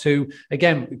got to,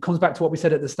 again, it comes back to what we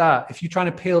said at the start. If you're trying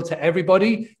to appeal to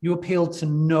everybody, you appeal to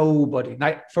nobody.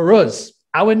 Like for us,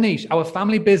 our niche, our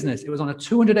family business, it was on a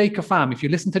 200-acre farm. If you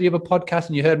listen to the other podcast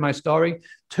and you heard my story,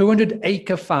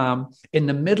 200-acre farm in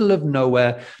the middle of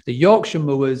nowhere, the Yorkshire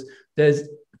Moors. There's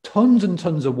tons and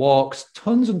tons of walks,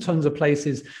 tons and tons of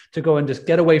places to go and just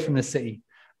get away from the city.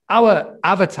 Our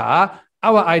avatar,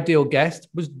 our ideal guest,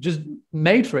 was just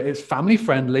made for it. It's family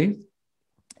friendly.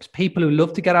 It's people who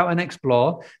love to get out and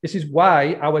explore. This is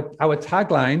why our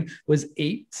tagline was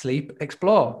eat, sleep,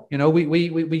 explore.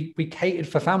 We catered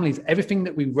for families. Everything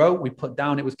that we wrote, we put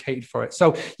down, it was catered for it.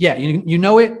 So yeah, you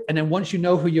know it. And then once you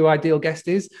know who your ideal guest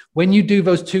is, when you do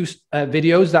those 2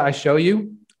 videos that I show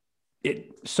you,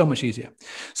 it's so much easier.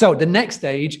 So the next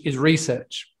stage is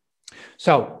research.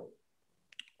 So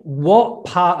what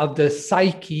part of the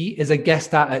psyche is a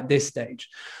guest at this stage?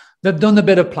 They've done a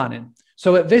bit of planning.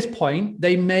 So at this point,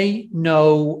 they may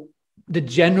know the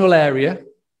general area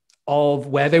of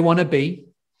where they want to be.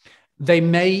 They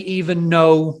may even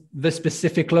know the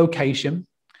specific location.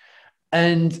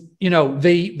 And,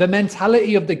 the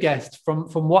mentality of the guest, from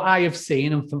what I have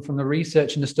seen and from the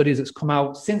research and the studies that's come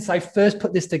out since I first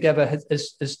put this together,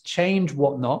 has changed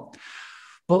whatnot.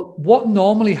 But what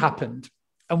normally happened,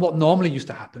 and what normally used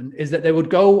to happen, is that they would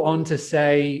go on to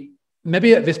say,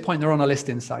 maybe at this point they're on a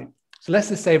listing site. So let's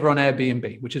just say we're on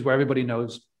Airbnb, which is where everybody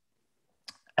knows.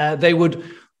 They would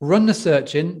run the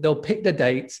searching, they'll pick the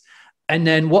dates, and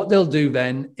then what they'll do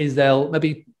then is they'll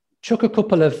maybe chuck a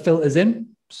couple of filters in.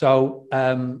 So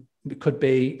it could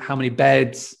be how many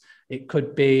beds, it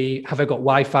could be have I got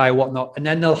Wi-Fi, whatnot, and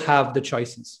then they'll have the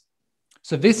choices.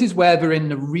 So this is where they're in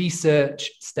the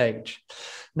research stage.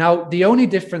 Now, the only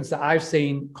difference that I've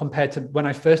seen compared to when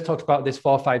I first talked about this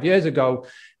 4 or 5 years ago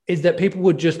is that people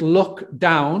would just look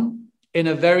down in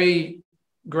a very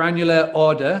granular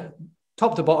order,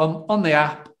 top to bottom, on the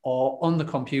app or on the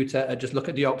computer, and just look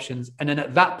at the options. And then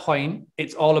at that point,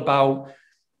 it's all about,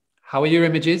 how are your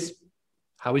images?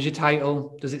 How is your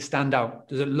title? Does it stand out?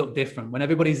 Does it look different? When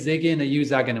everybody's zigging, are you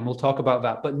zagging? And we'll talk about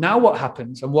that. But now what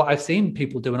happens, and what I've seen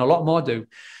people do, and a lot more do,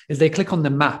 is they click on the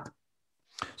map.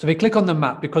 So they click on the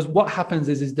map because what happens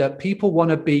is that people want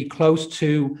to be close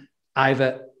to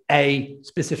either a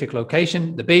specific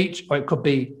location, the beach, or it could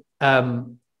be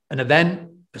an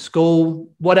event, a school,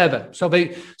 whatever.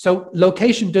 So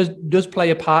location does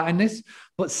play a part in this,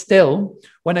 but still,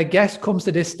 when a guest comes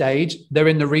to this stage, they're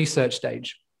in the research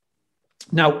stage.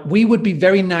 Now, we would be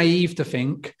very naive to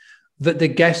think that the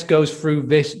guest goes through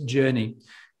this journey.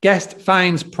 Guest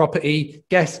finds property,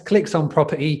 guest clicks on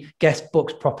property, guest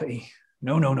books property.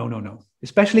 No.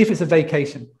 Especially if it's a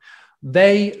vacation.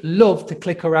 They love to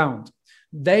click around.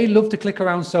 They love to click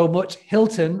around so much.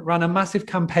 Hilton ran a massive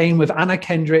campaign with Anna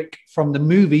Kendrick from the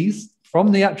movies,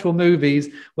 from the actual movies,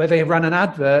 where they ran an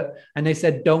advert and they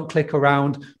said, don't click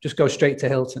around, just go straight to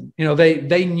Hilton. You know,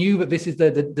 they knew that this is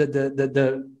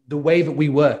the way that we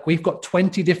work. We've got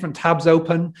 20 different tabs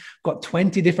open, got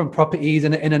 20 different properties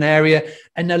in an area,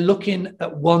 and they're looking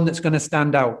at one that's going to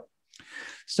stand out.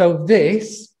 So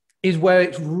this is where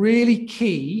it's really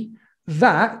key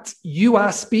that you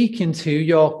are speaking to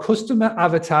your customer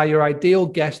avatar, your ideal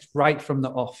guest, right from the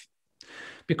off.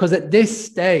 Because at this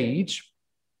stage,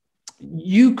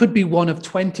 you could be one of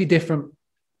 20 different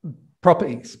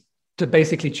properties to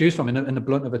basically choose from in the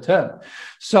blunt of a term.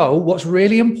 So what's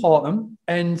really important,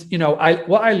 and you know,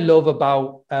 what I love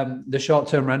about the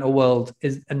short-term rental world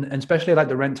is, and especially like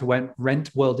the rent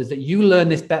world, is that you learn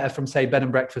this better from, say, bed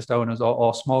and breakfast owners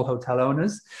or small hotel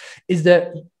owners, is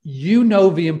that you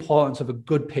know the importance of a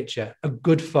good picture, a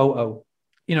good photo.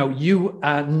 You know, you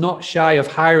are not shy of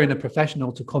hiring a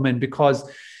professional to come in, because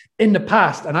in the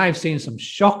past, and I've seen some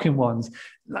shocking ones.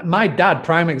 My dad,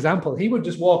 prime example, he would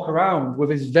just walk around with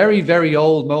his very, very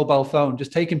old mobile phone,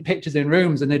 just taking pictures in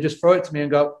rooms, and they just throw it to me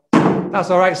and go, that's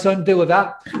all right, son, deal with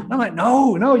that. And I'm like,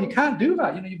 no, you can't do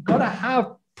that. You know, you've got to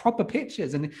have proper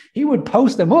pictures. And he would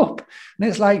post them up. And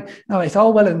it's like, no, it's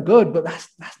all well and good, but that's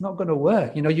not going to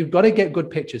work. You know, you've got to get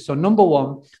good pictures. So number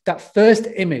one, that first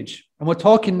image, and we're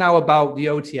talking now about the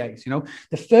OTAs, you know,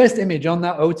 the first image on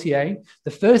that OTA,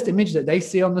 the first image that they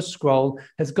see on the scroll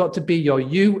has got to be your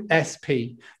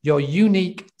USP, your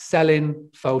unique selling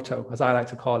photo, as I like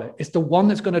to call it. It's the one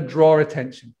that's going to draw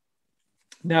attention.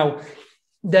 Now,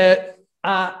 there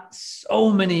are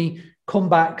so many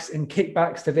comebacks and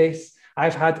kickbacks to this.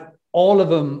 I've had all of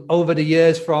them over the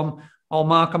years, from, oh,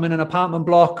 Mark, I'm in an apartment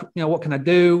block, you know, what can I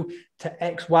do, to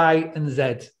X, Y, and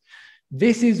Z.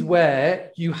 This is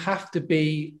where you have to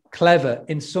be clever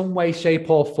in some way, shape,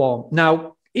 or form.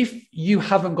 Now, if you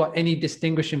haven't got any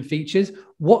distinguishing features,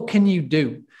 what can you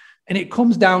do? And it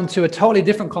comes down to a totally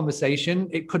different conversation.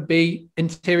 It could be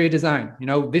interior design. You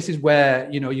know, this is where,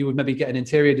 you know, you would maybe get an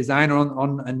interior designer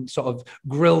on and sort of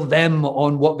grill them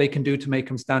on what they can do to make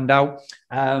them stand out.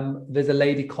 There's a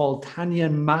lady called Tanya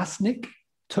Masnick,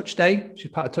 Touch Day.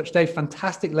 She's part of Touch Day.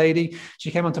 Fantastic lady. She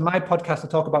came onto my podcast to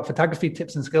talk about photography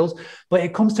tips and skills, but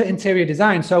it comes to interior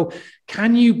design. So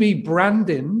can you be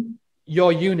branding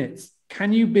your units?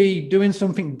 Can you be doing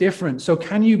something different? So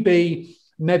can you be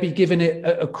maybe giving it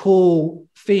a cool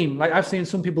theme? Like, I've seen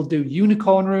some people do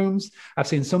unicorn rooms. I've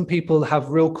seen some people have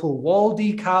real cool wall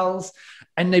decals,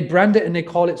 and they brand it and they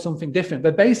call it something different.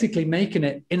 They're basically making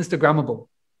it Instagrammable.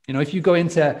 You know, if you go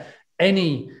into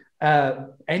any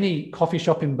coffee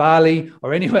shop in Bali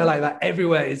or anywhere like that,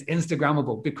 everywhere is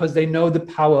Instagrammable, because they know the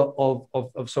power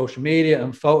of social media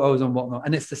and photos and whatnot.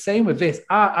 And it's the same with this.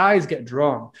 Our eyes get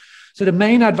drawn. So the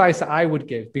main advice that I would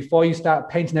give before you start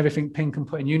painting everything pink and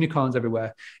putting unicorns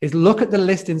everywhere is look at the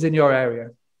listings in your area.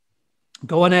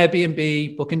 Go on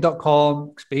Airbnb,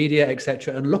 Booking.com, Expedia,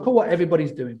 etc., and look at what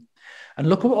everybody's doing. And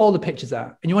look at what all the pictures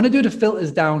are. And you want to do the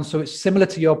filters down so it's similar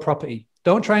to your property.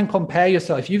 Don't try and compare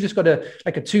yourself. If you've just got a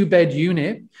 2-bed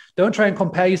unit, don't try and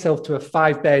compare yourself to a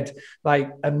 5-bed,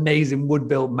 like, amazing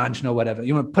wood-built mansion or whatever.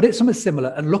 You want to put it something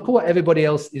similar and look at what everybody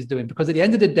else is doing. Because at the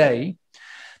end of the day,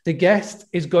 the guest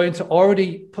is going to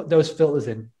already put those filters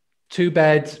in. 2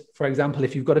 beds, for example,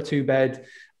 if you've got a 2-bed,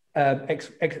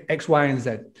 X, Y, and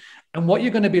Z. And what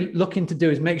you're going to be looking to do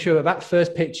is make sure that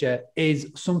first picture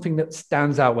is something that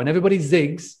stands out. When everybody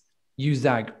zigs, you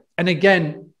zag. And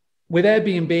again, with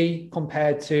Airbnb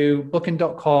compared to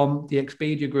Booking.com, the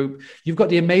Expedia group, you've got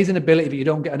the amazing ability that you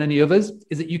don't get on any others,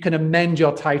 is that you can amend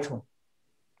your title.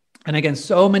 And again,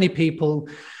 so many people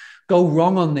go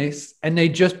wrong on this, and they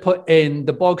just put in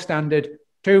the bog standard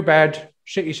 2-bed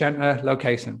city center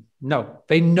location. No,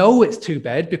 they know it's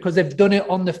 2-bed because they've done it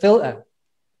on the filter.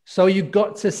 So you've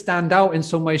got to stand out in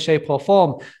some way, shape, or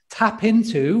form. Tap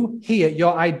into here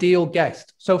your ideal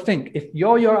guest. So think, if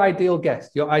you're your ideal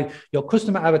guest, your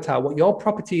customer avatar, what your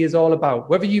property is all about,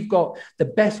 whether you've got the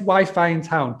best Wi-Fi in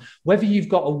town, whether you've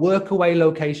got a workaway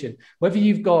location, whether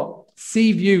you've got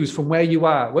sea views from where you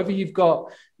are, whether you've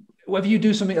got whether you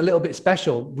do something a little bit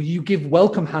special, you give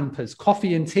welcome hampers,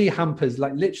 coffee and tea hampers,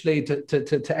 like literally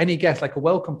to any guest, like a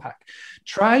welcome pack.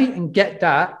 Try and get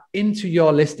that into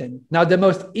your listing. Now, the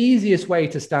most easiest way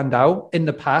to stand out in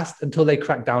the past, until they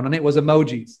cracked down on it, was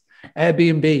emojis.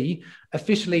 Airbnb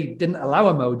officially didn't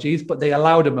allow emojis, but they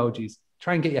allowed emojis.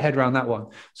 Try and get your head around that one.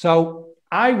 So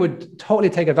I would totally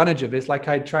take advantage of this, like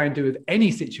I try and do with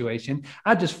any situation.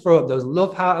 I'd just throw up those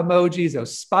love heart emojis,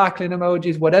 those sparkling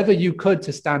emojis, whatever you could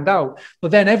to stand out.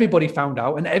 But then everybody found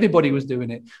out and everybody was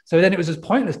doing it. So then it was just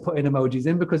pointless putting emojis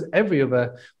in, because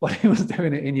everybody was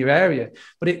doing it in your area.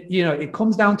 But it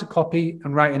comes down to copy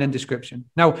and writing and description.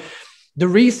 Now, the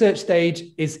research stage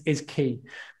is key,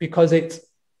 because it's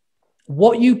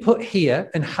what you put here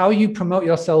and how you promote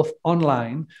yourself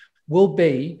online will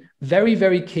be very,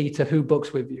 very key to who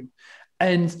books with you.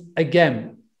 And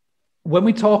again, when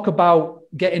we talk about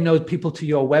getting those people to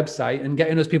your website and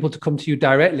getting those people to come to you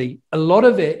directly, a lot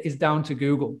of it is down to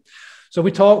Google. So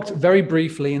we talked very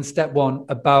briefly in step 1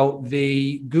 about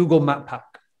the Google Map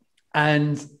Pack.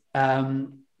 And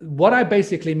what I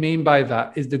basically mean by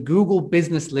that is the Google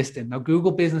Business Listing. Now, Google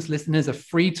Business Listing is a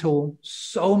free tool.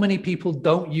 So many people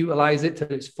don't utilize it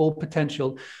to its full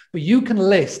potential, but you can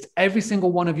list every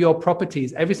single one of your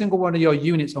properties, every single one of your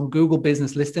units on Google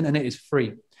Business Listing, and it is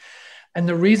free. And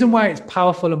the reason why it's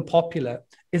powerful and popular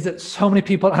is that so many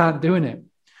people aren't doing it.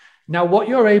 Now, what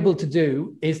you're able to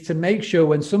do is to make sure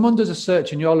when someone does a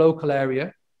search in your local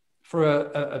area for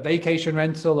a vacation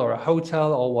rental or a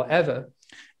hotel or whatever,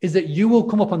 is that you will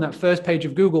come up on that first page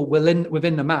of Google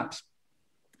within the maps.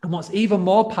 And what's even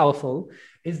more powerful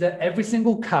is that every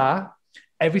single car,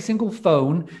 every single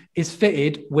phone is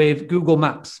fitted with Google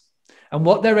Maps. And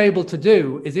what they're able to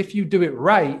do is, if you do it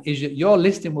right, is that your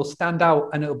listing will stand out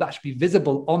and it'll actually be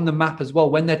visible on the map as well.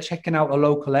 When they're checking out a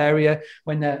local area,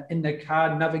 when they're in their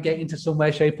car navigating to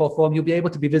somewhere, shape or form, you'll be able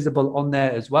to be visible on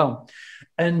there as well.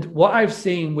 And what I've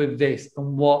seen with this,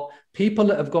 and what people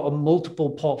that have got a multiple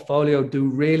portfolio do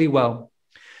really well,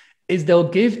 is they'll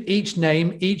give each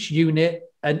name, each unit,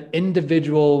 an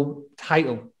individual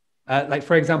title. Like,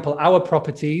 for example, our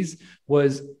properties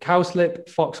was Cowslip,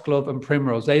 Foxglove, and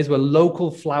Primrose. These were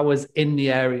local flowers in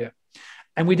the area.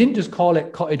 And we didn't just call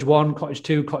it Cottage 1, Cottage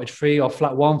 2, Cottage 3, or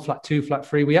Flat 1, Flat 2, Flat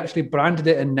 3. We actually branded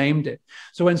it and named it.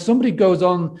 So when somebody goes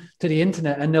on to the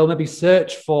internet and they'll maybe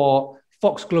search for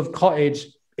Foxglove Cottage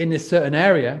in this certain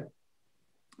area,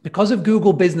 because of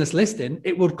Google Business Listing,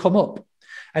 it would come up.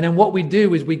 And then what we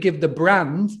do is we give the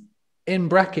brand in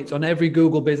brackets on every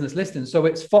Google Business Listing. So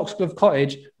it's Foxglove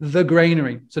Cottage, the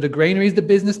Granary. So the Granary is the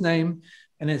business name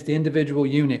and it's the individual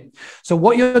unit. So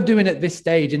what you're doing at this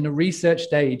stage, in the research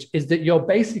stage, is that you're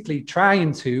basically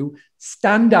trying to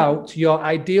stand out to your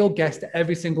ideal guest at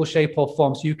every single shape or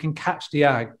form, so you can catch the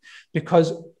eye.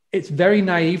 Because it's very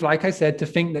naive, like I said, to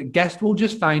think that guests will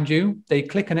just find you, they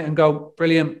click on it and go,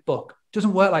 brilliant, book. It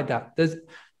doesn't work like that.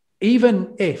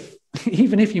 Even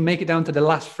if you make it down to the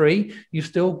last 3, you've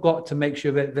still got to make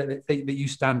sure that you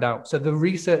stand out. So the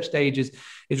research stage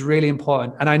is really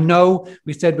important. And I know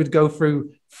we said we'd go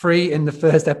through 3 in the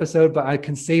first episode, but I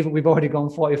can see that we've already gone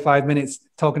 45 minutes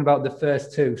talking about the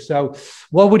first 2. So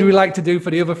what would we like to do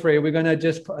for the other 3? Are we going to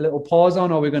just put a little pause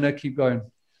on, or are we going to keep going?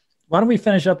 Why don't we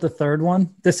finish up the third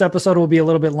one? This episode will be a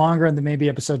little bit longer, and then maybe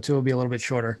episode 2 will be a little bit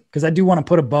shorter, because I do want to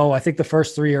put a bow. I think the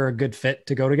first 3 are a good fit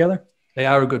to go together. They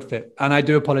are a good fit. And I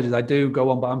do apologize. I do go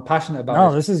on, but I'm passionate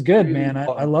about this is good, man.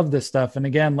 I love this stuff. And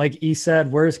again, like E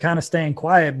said, we're just kind of staying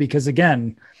quiet because,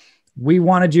 again, we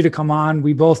wanted you to come on.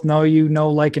 We both know you,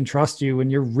 like, and trust you,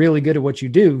 and you're really good at what you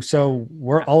do. So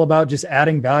we're all about just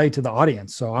adding value to the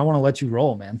audience. So I want to let you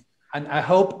roll, man. And I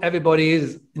hope everybody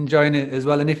is enjoying it as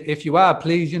well. And if you are,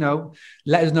 please,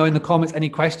 let us know in the comments any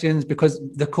questions, because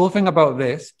the cool thing about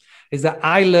this is that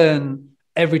I learn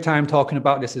every time talking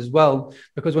about this as well,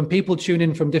 because when people tune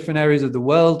in from different areas of the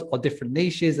world or different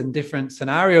niches and different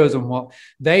scenarios and what,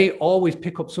 they always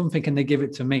pick up something and they give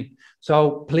it to me.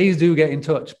 So please do get in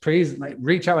touch. Please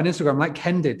reach out on Instagram like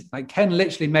Ken did. Like Ken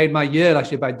literally made my year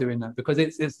last year by doing that, because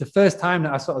it's the first time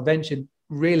that I sort of ventured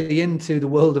really into the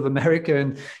world of America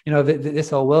and,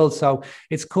 this whole world. So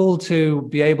it's cool to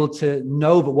be able to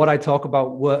know that what I talk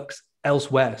about works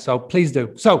elsewhere. So please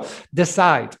do. So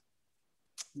decide.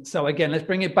 So again, let's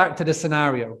bring it back to the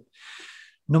scenario.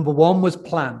 Number 1 was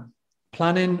plan.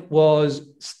 Planning was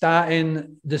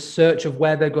starting the search of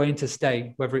where they're going to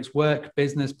stay, whether it's work,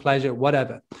 business, pleasure,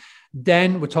 whatever.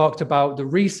 Then we talked about the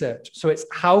research. So it's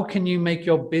how can you make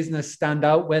your business stand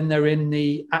out when they're in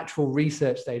the actual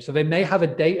research stage? So they may have a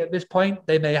date at this point.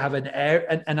 They may have an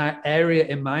area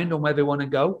in mind on where they want to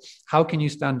go. How can you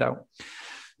stand out?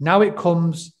 Now it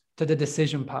comes to the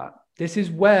decision part. This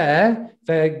is where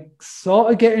they're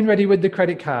sort of getting ready with the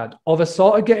credit card, or they're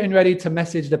sort of getting ready to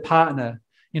message the partner,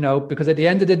 because at the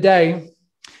end of the day,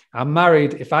 I'm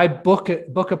married. If I book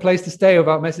a place to stay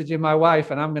without messaging my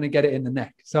wife, and I'm going to get it in the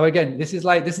neck. So again, this is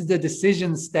the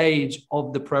decision stage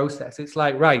of the process. It's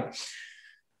like, right,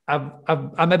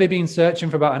 I've maybe been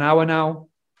searching for about an hour now,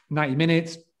 90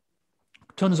 minutes,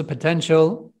 tons of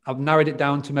potential. I've narrowed it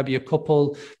down to maybe a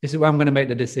couple. This is where I'm going to make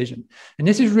the decision. And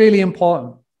this is really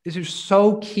important. This is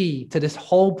so key to this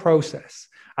whole process.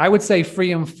 I would say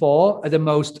 3 and 4 are the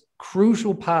most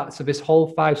crucial parts of this whole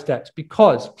 5 steps,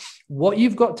 because what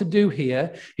you've got to do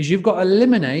here is you've got to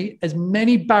eliminate as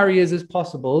many barriers as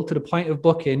possible to the point of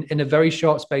booking in a very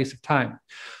short space of time.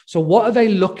 So what are they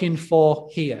looking for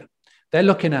here? They're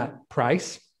looking at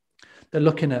price. They're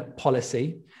looking at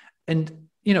policy. And,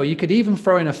 you could even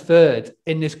throw in a third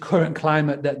in this current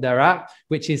climate that they're at,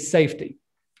 which is safety.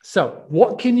 So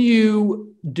what can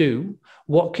you do?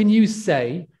 What can you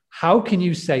say? How can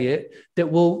you say it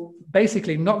that will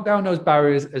basically knock down those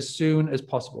barriers as soon as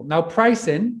possible? Now,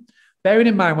 pricing, bearing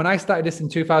in mind, when I started this in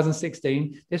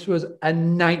 2016, this was a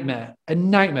nightmare,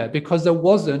 because there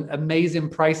wasn't amazing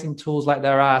pricing tools like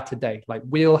there are today, like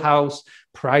Wheelhouse,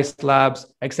 Price Labs,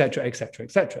 et cetera, et cetera,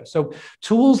 et cetera. So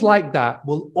tools like that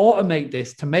will automate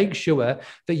this to make sure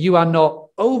that you are not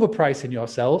overpricing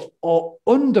yourself or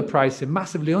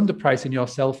massively underpricing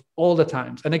yourself all the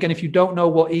times. And again, if you don't know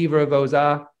what either of those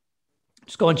are,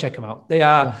 just go and check them out. They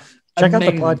are check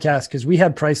amazing. Out the podcast, because we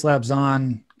had Price Labs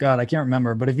on. God, I can't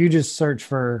remember, but if you just search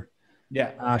for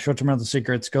short-term rental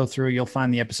secrets, go through, you'll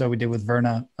find the episode we did with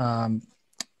Verna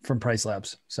from Price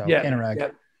Labs. So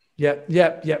interact. Yeah.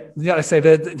 I say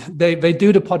they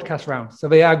do the podcast round, so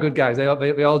they are good guys. They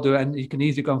all do it, and you can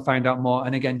easily go and find out more.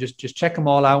 And again, just check them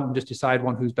all out and just decide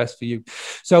one who's best for you.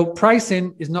 So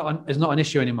pricing is not an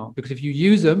issue anymore, because if you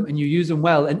use them and you use them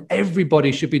well, and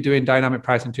everybody should be doing dynamic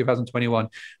pricing in 2021.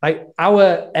 Like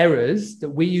our errors that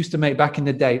we used to make back in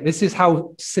the day. This is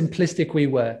how simplistic we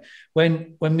were.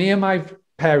 When me and my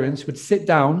parents would sit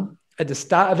down at the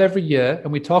start of every year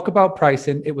and we talk about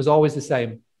pricing, it was always the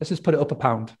same. Let's just put it up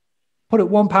 £1. Put it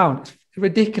 £1. It's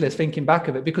ridiculous thinking back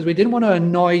of it, because we didn't want to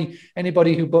annoy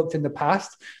anybody who booked in the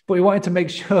past, but we wanted to make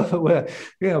sure that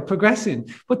we're, progressing.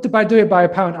 But by doing it by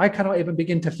 £1, I cannot even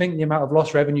begin to think the amount of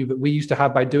lost revenue that we used to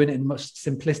have by doing it in the most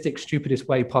simplistic, stupidest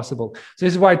way possible. So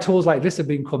this is why tools like this have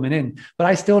been coming in. But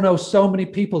I still know so many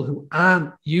people who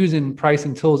aren't using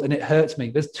pricing tools, and it hurts me.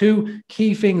 There's 2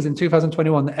 key things in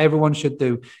 2021 that everyone should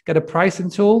do: get a pricing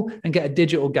tool and get a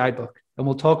digital guidebook. And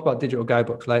we'll talk about digital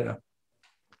guidebooks later.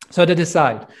 So to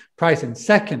decide pricing.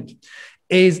 Second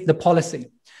is the policy.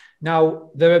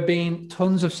 Now, there have been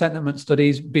tons of sentiment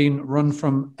studies being run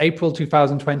from April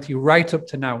 2020 right up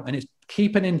to now, and it's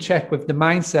keeping in check with the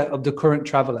mindset of the current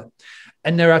traveler.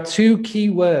 And there are 2 key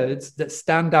words that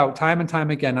stand out time and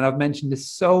time again, and I've mentioned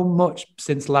this so much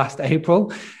since last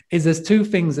April, is there's 2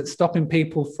 things that's stopping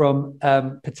people from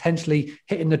potentially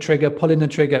hitting the trigger, pulling the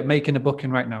trigger, making a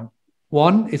booking right now.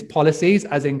 1 is policies,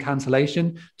 as in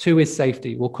cancellation. 2 is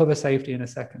safety. We'll cover safety in a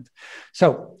second.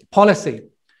 So policy,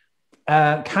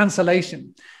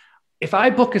 cancellation. If I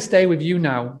book a stay with you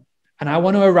now and I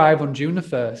want to arrive on June the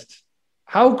 1st,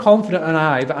 how confident am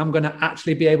I that I'm going to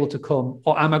actually be able to come,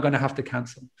 or am I going to have to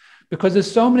cancel? Because there's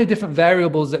so many different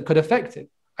variables that could affect it.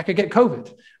 I could get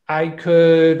COVID.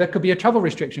 There could be a travel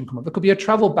restriction come up. There could be a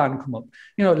travel ban come up.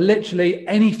 Literally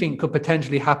anything could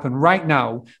potentially happen right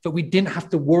now that we didn't have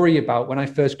to worry about when I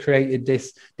first created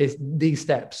these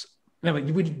steps. We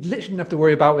literally didn't have to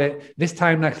worry about it this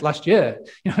time last year.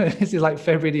 This is like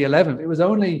February the 11th. It was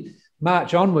only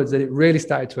March onwards that it really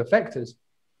started to affect us.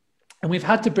 And we've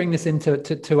had to bring this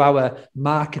into our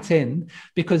marketing,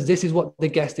 because this is what the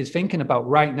guest is thinking about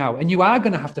right now. And you are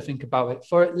going to have to think about it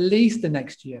for at least the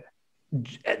next year,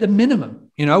 at the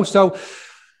minimum, So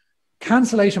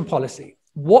cancellation policy,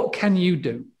 what can you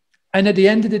do? And at the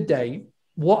end of the day,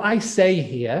 what I say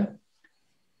here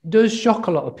does shock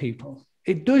a lot of people.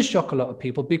 It does shock a lot of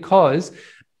people, because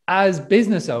as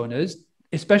business owners,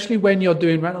 especially when you're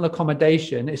doing rental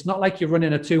accommodation, it's not like you're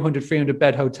running a 200, 300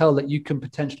 bed hotel that you can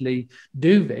potentially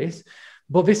do this.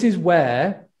 But this is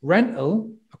where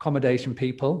rental accommodation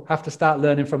people have to start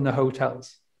learning from the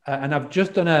hotels. And I've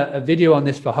just done a video on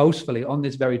this for Hostfully on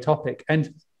this very topic.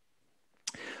 And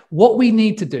what we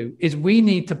need to do is we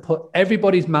need to put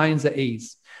everybody's minds at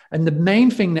ease. And the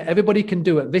main thing that everybody can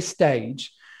do at this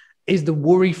stage is the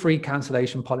worry-free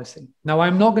cancellation policy. Now,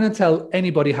 I'm not going to tell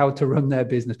anybody how to run their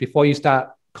business before you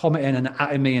start commenting and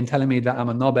atting me and telling me that I'm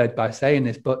a knobhead by saying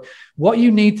this, but what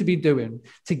you need to be doing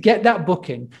to get that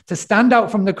booking, to stand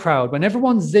out from the crowd when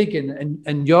everyone's zigging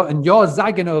and you're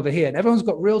zagging over here and everyone's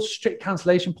got real strict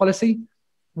cancellation policy,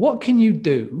 what can you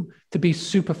do to be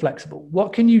super flexible?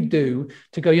 What can you do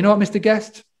to go, you know what, Mr.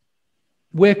 Guest,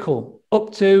 we're cool.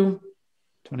 Up to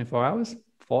 24 hours,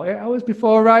 48 hours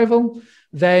before arrival,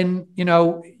 then, you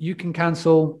know, you can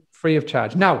cancel free of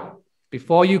charge. Now,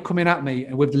 before you come in at me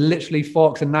and with literally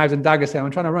forks and knives and daggers saying,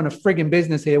 I'm trying to run a frigging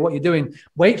business here, what you're doing,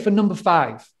 wait for number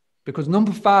 5, because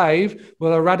number 5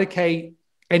 will eradicate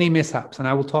any mishaps. And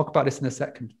I will talk about this in a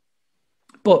second.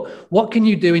 But what can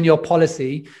you do in your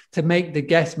policy to make the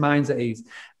guests' minds at ease?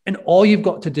 And all you've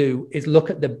got to do is look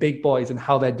at the big boys and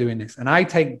how they're doing this. And I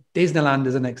take Disneyland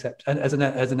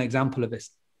as an example of this.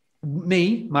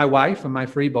 Me, my wife, and my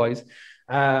 3 boys,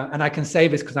 and I can say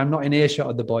this because I'm not in earshot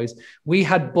of the boys, we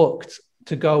had booked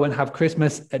to go and have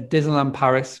Christmas at Disneyland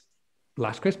Paris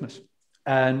last Christmas.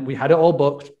 And we had it all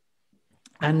booked.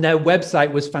 And their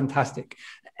website was fantastic.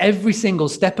 Every single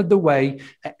step of the way,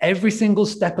 every single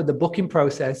step of the booking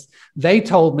process, they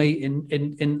told me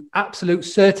in absolute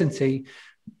certainty,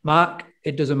 Mark,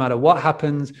 it doesn't matter what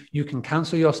happens. You can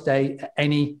cancel your stay at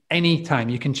any time.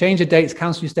 You can change the dates,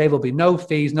 cancel your stay. There'll be no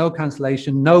fees, no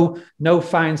cancellation, no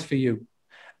fines for you.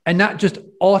 And that just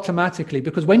automatically,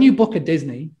 because when you book a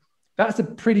Disney, that's a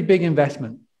pretty big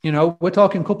investment. You know, we're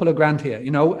talking a couple of grand here,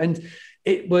 you know, and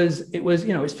it was,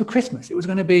 you know, it's for Christmas. It was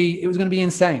going to be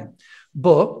insane.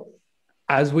 But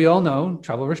as we all know,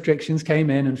 travel restrictions came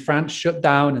in and France shut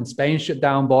down and Spain shut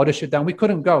down, borders shut down. We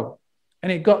couldn't go.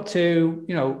 And it got to,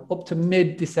 you know, up to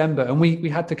mid-December and we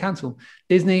had to cancel.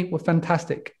 Disney were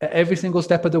fantastic at every single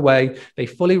step of the way. They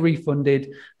fully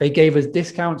refunded. They gave us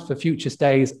discounts for future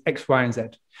stays, X, Y, and Z.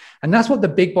 And that's what the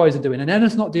big boys are doing. And then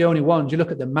it's not the only ones. You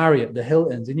look at the Marriott, the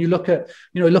Hiltons, and you look at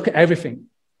everything.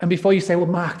 And before you say, well,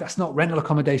 Mark, that's not rental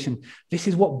accommodation. This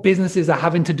is what businesses are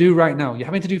having to do right now. You're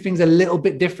having to do things a little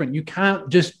bit different. You can't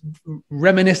just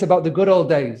reminisce about the good old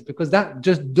days because that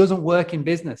just doesn't work in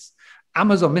business.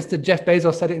 Amazon, Mr. Jeff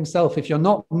Bezos said it himself. If you're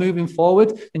not moving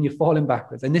forward, then you're falling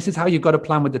backwards. And this is how you've got to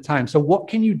plan with the time. So what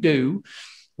can you do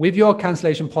with your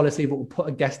cancellation policy that will put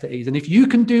a guest at ease? And if you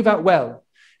can do that well,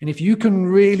 and if you can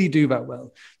really do that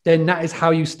well, then that is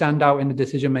how you stand out in the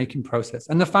decision-making process.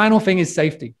 And the final thing is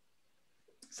safety.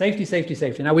 Safety, safety,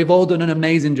 safety. Now, we've all done an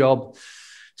amazing job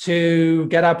to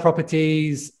get our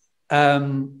properties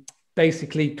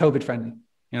basically COVID-friendly.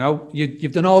 You know,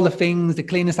 you've done all the things, the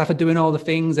cleaning staff are doing all the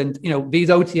things. And, you know, these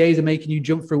OTAs are making you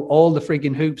jump through all the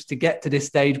frigging hoops to get to this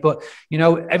stage. But, you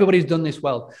know, everybody's done this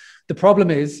well. The problem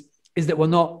is that we're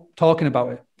not talking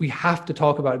about it. We have to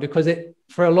talk about it because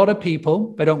for a lot of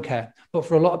people, they don't care. But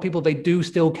for a lot of people, they do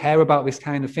still care about this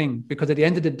kind of thing because at the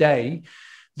end of the day,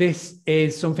 this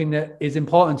is something that is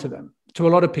important to them, to a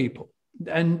lot of people.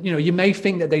 And, you know, you may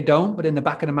think that they don't, but in the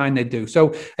back of the mind, they do.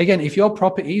 So again, if your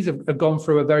properties have gone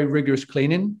through a very rigorous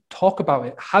cleaning, talk about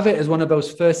it. Have it as one of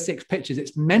those first 6 pictures.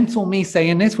 It's mental me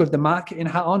saying this with the marketing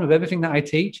hat on, with everything that I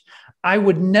teach. I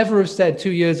would never have said 2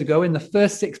 years ago in the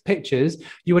first 6 pictures,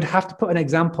 you would have to put an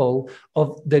example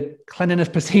of the cleanliness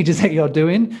procedures that you're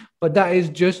doing. But that is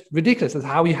just ridiculous. That's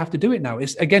how you have to do it now.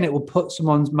 Again, it will put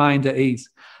someone's mind at ease.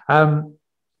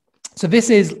 So this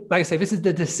is, like I say, this is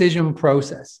the decision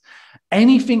process.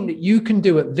 Anything that you can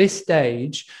do at this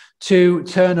stage to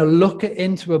turn a looker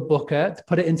into a booker, to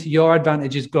put it into your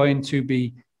advantage is going to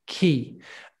be key.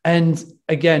 And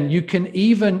again, you can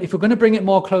even, if we're going to bring it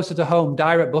more closer to home,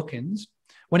 direct bookings,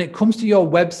 when it comes to your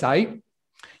website,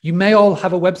 you may all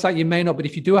have a website, you may not, but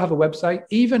if you do have a website,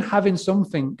 even having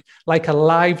something like a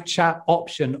live chat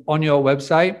option on your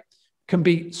website can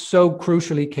be so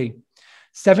crucially key.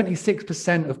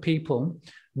 76% of people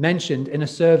mentioned in a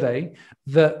survey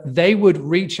that they would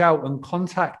reach out and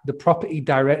contact the property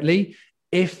directly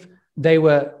if they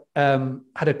were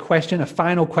had a question, a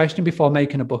final question before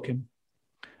making a booking.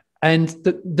 And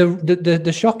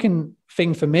the shocking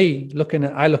thing for me,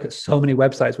 I look at so many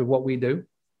websites with what we do,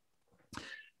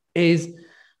 is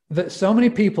that so many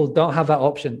people don't have that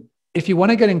option. If you want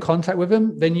to get in contact with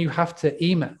them, then you have to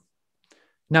email.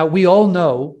 Now, we all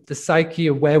know the psyche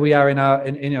of where we are in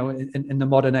the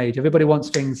modern age. Everybody wants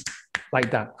things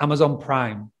like that. Amazon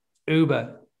Prime,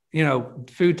 Uber, you know,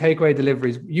 food takeaway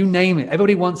deliveries, you name it.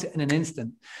 Everybody wants it in an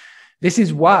instant. This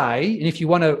is why, and if you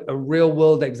want a real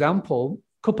world example,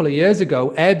 a couple of years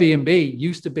ago, Airbnb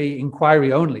used to be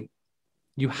inquiry only.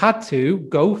 You had to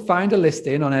go find a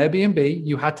listing on Airbnb.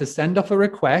 You had to send off a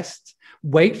request,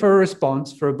 wait for a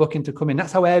response for a booking to come in.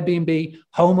 That's how Airbnb,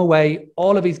 HomeAway,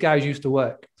 all of these guys used to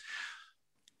work.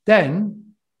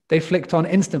 Then they flicked on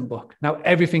Instant Book. Now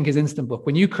everything is Instant Book.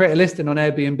 When you create a listing on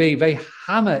Airbnb, they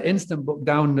hammer Instant Book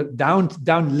down,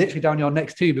 literally down your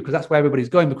next to, because that's where everybody's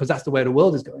going, because that's the way the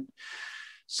world is going.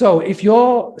 So if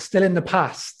you're still in the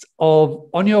past of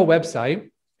on your website,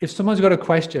 if someone's got a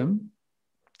question,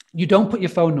 you don't put your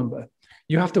phone number.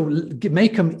 You have to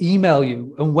make them email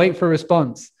you and wait for a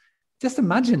response. Just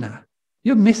imagine that.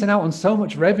 You're missing out on so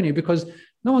much revenue, because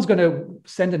no one's going to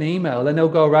send an email and they'll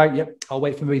go, right, yep, I'll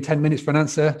wait for maybe 10 minutes for an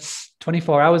answer.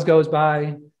 24 hours goes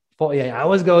by, 48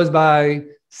 hours goes by,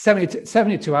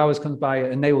 72 hours comes by,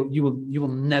 and you will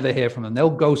never hear from them.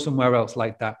 They'll go somewhere else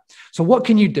like that. So what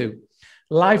can you do?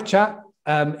 Live chat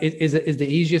is the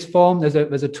easiest form.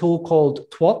 There's a tool called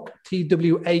Twak,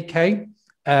 TWAK.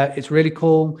 It's really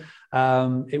cool.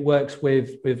 It works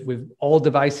with all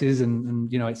devices,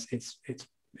 and you know, it's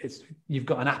you've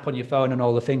got an app on your phone and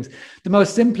all the things. The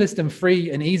most simplest and free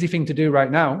and easy thing to do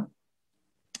right now,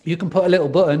 you can put a little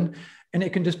button and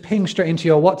it can just ping straight into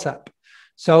your WhatsApp.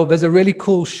 So there's a really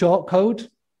cool short code.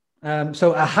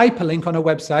 So a hyperlink on a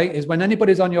website is when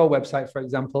anybody's on your website, for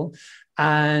example,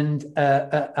 and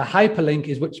a hyperlink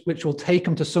is which will take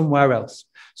them to somewhere else.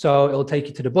 So it'll take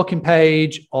you to the booking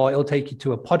page, or it'll take you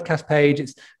to a podcast page.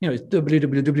 It's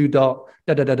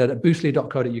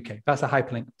www.boostly.co.uk. That's a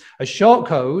hyperlink. A short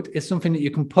code is something that you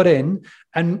can put in,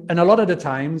 and a lot of the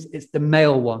times it's the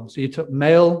mail one. So you took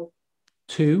mail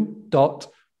to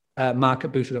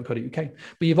mark@boostly.co.uk.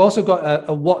 But you've also got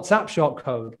a WhatsApp short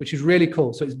code, which is really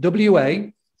cool. So it's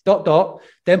WA ...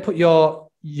 then put your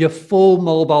full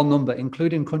mobile number,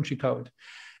 including country code.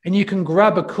 And you can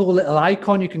grab a cool little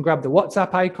icon. You can grab the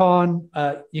WhatsApp icon.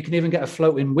 You can even get a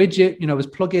floating widget. You know, there's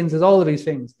plugins, there's all of these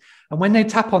things. And when they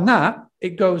tap on that,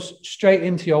 it goes straight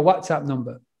into your WhatsApp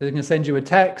number. They're going to send you a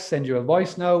text, send you a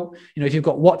voice note. You know, if you've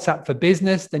got WhatsApp for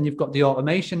business, then you've got the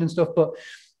automation and stuff. But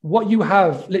what you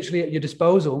have literally at your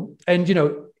disposal, and, you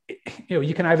know,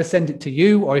 you can either send it to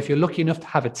you, or if you're lucky enough to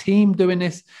have a team doing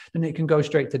this, then it can go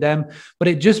straight to them. But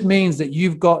it just means that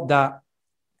you've got that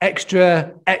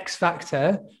extra X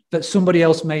factor that somebody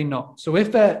else may not. So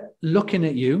if they're looking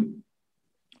at you,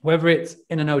 whether it's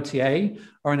in an OTA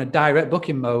or in a direct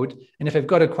booking mode, and if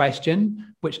they've got a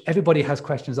question, which everybody has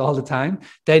questions all the time,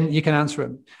 then you can answer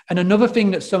them. And another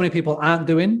thing that so many people aren't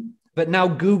doing, but now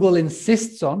Google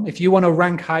insists on, if you want to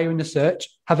rank higher in the search,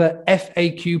 have a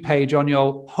FAQ page on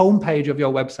your homepage of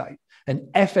your website, an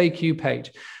FAQ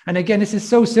page. And again, this is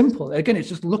so simple. Again, it's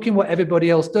just looking what everybody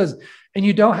else does. And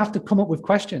you don't have to come up with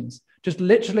questions. Just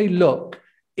literally look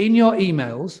in your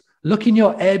emails, look in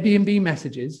your Airbnb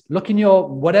messages, look in your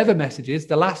whatever messages,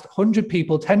 the last 100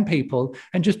 people, 10 people,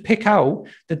 and just pick out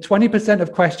the 20%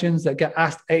 of questions that get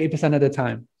asked 80% of the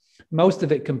time. Most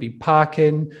of it can be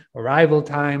parking, arrival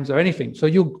times, or anything. So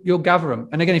you'll gather them.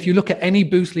 And again, if you look at any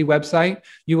Boostly website,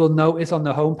 you will notice on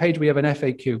the homepage, we have an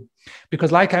FAQ.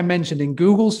 Because like I mentioned, in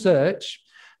Google search,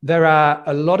 there are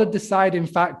a lot of deciding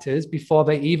factors before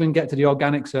they even get to the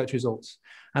organic search results.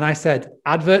 And I said,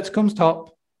 adverts comes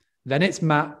top, then it's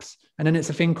maps, and then it's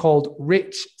a thing called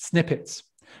rich snippets.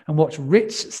 And what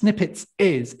rich snippets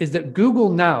is that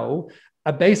Google now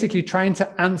are basically trying to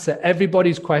answer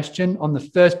everybody's question on the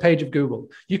first page of Google.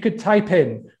 You could type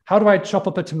in, how do I chop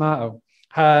up a tomato?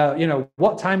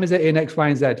 What time is it in X, Y,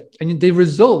 and Z? And the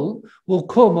result will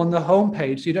come on the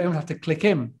homepage, so you don't even have to click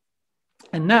in.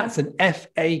 And that's an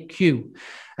FAQ.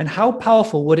 And how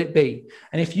powerful would it be?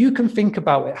 And if you can think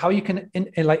about it, how you can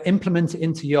implement it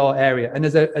into your area. And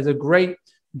there's a great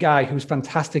guy who's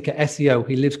fantastic at SEO.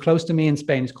 He lives close to me in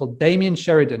Spain. He's called Damien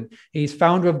Sheridan. He's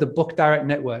founder of the Book Direct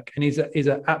Network, and he's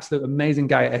an absolute amazing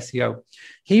guy at SEO.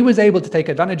 He was able to take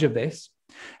advantage of this,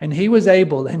 and he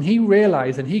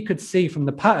realized, and he could see from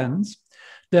the patterns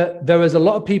that there was a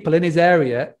lot of people in his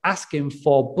area asking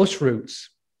for bus routes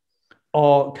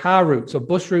or car routes or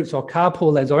bus routes or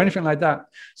carpool lanes or anything like that.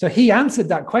 So he answered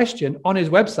that question on his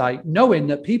website, knowing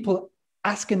that people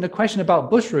asking the question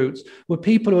about bus routes were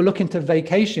people who were looking to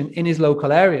vacation in his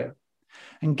local area.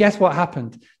 And guess what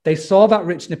happened? They saw that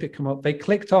rich snippet come up, they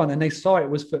clicked on, and they saw it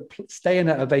was for staying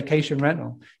at a vacation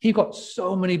rental. He got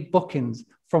so many bookings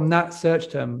from that search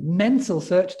term, mental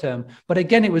search term. But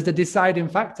again, it was the deciding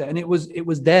factor, and it was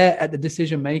there at the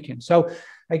decision making. So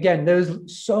again,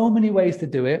 there's so many ways to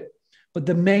do it, but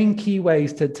the main key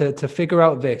ways to figure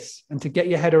out this and to get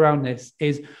your head around this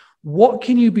is, what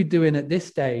can you be doing at this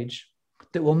stage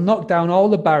that will knock down all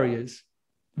the barriers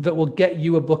that will get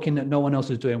you a booking that no one else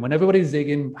is doing? When everybody's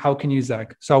zigging, how can you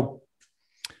zag? So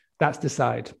that's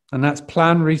decide. And that's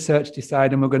plan, research,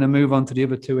 decide. And we're going to move on to the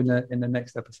other two in the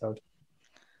next episode.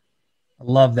 I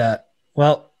love that.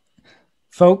 Well,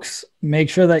 folks, make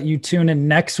sure that you tune in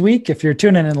next week. If you're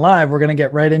tuning in live, we're going to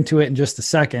get right into it in just a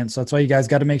second. So that's why you guys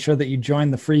got to make sure that you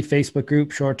join the free Facebook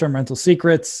group, Short-Term Rental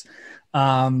Secrets.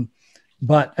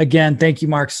 But again, thank you,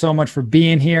 Mark, so much for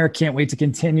being here. Can't wait to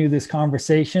continue this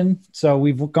conversation. So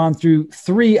we've gone through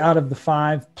 3 out of the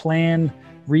 5: plan,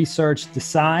 research,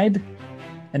 decide.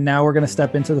 And now we're going to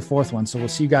step into the 4th one. So we'll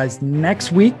see you guys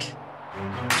next week.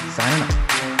 Signing off.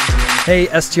 Hey,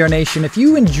 STR Nation, if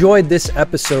you enjoyed this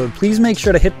episode, please make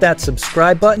sure to hit that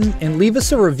subscribe button and leave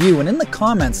us a review. And in the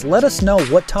comments, let us know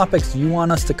what topics you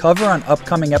want us to cover on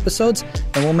upcoming episodes,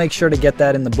 and we'll make sure to get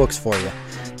that in the books for you.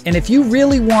 And if you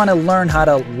really want to learn how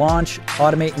to launch,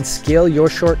 automate, and scale your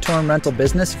short-term rental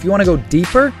business, if you want to go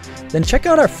deeper, then check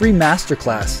out our free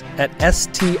masterclass at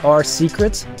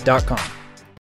strsecrets.com.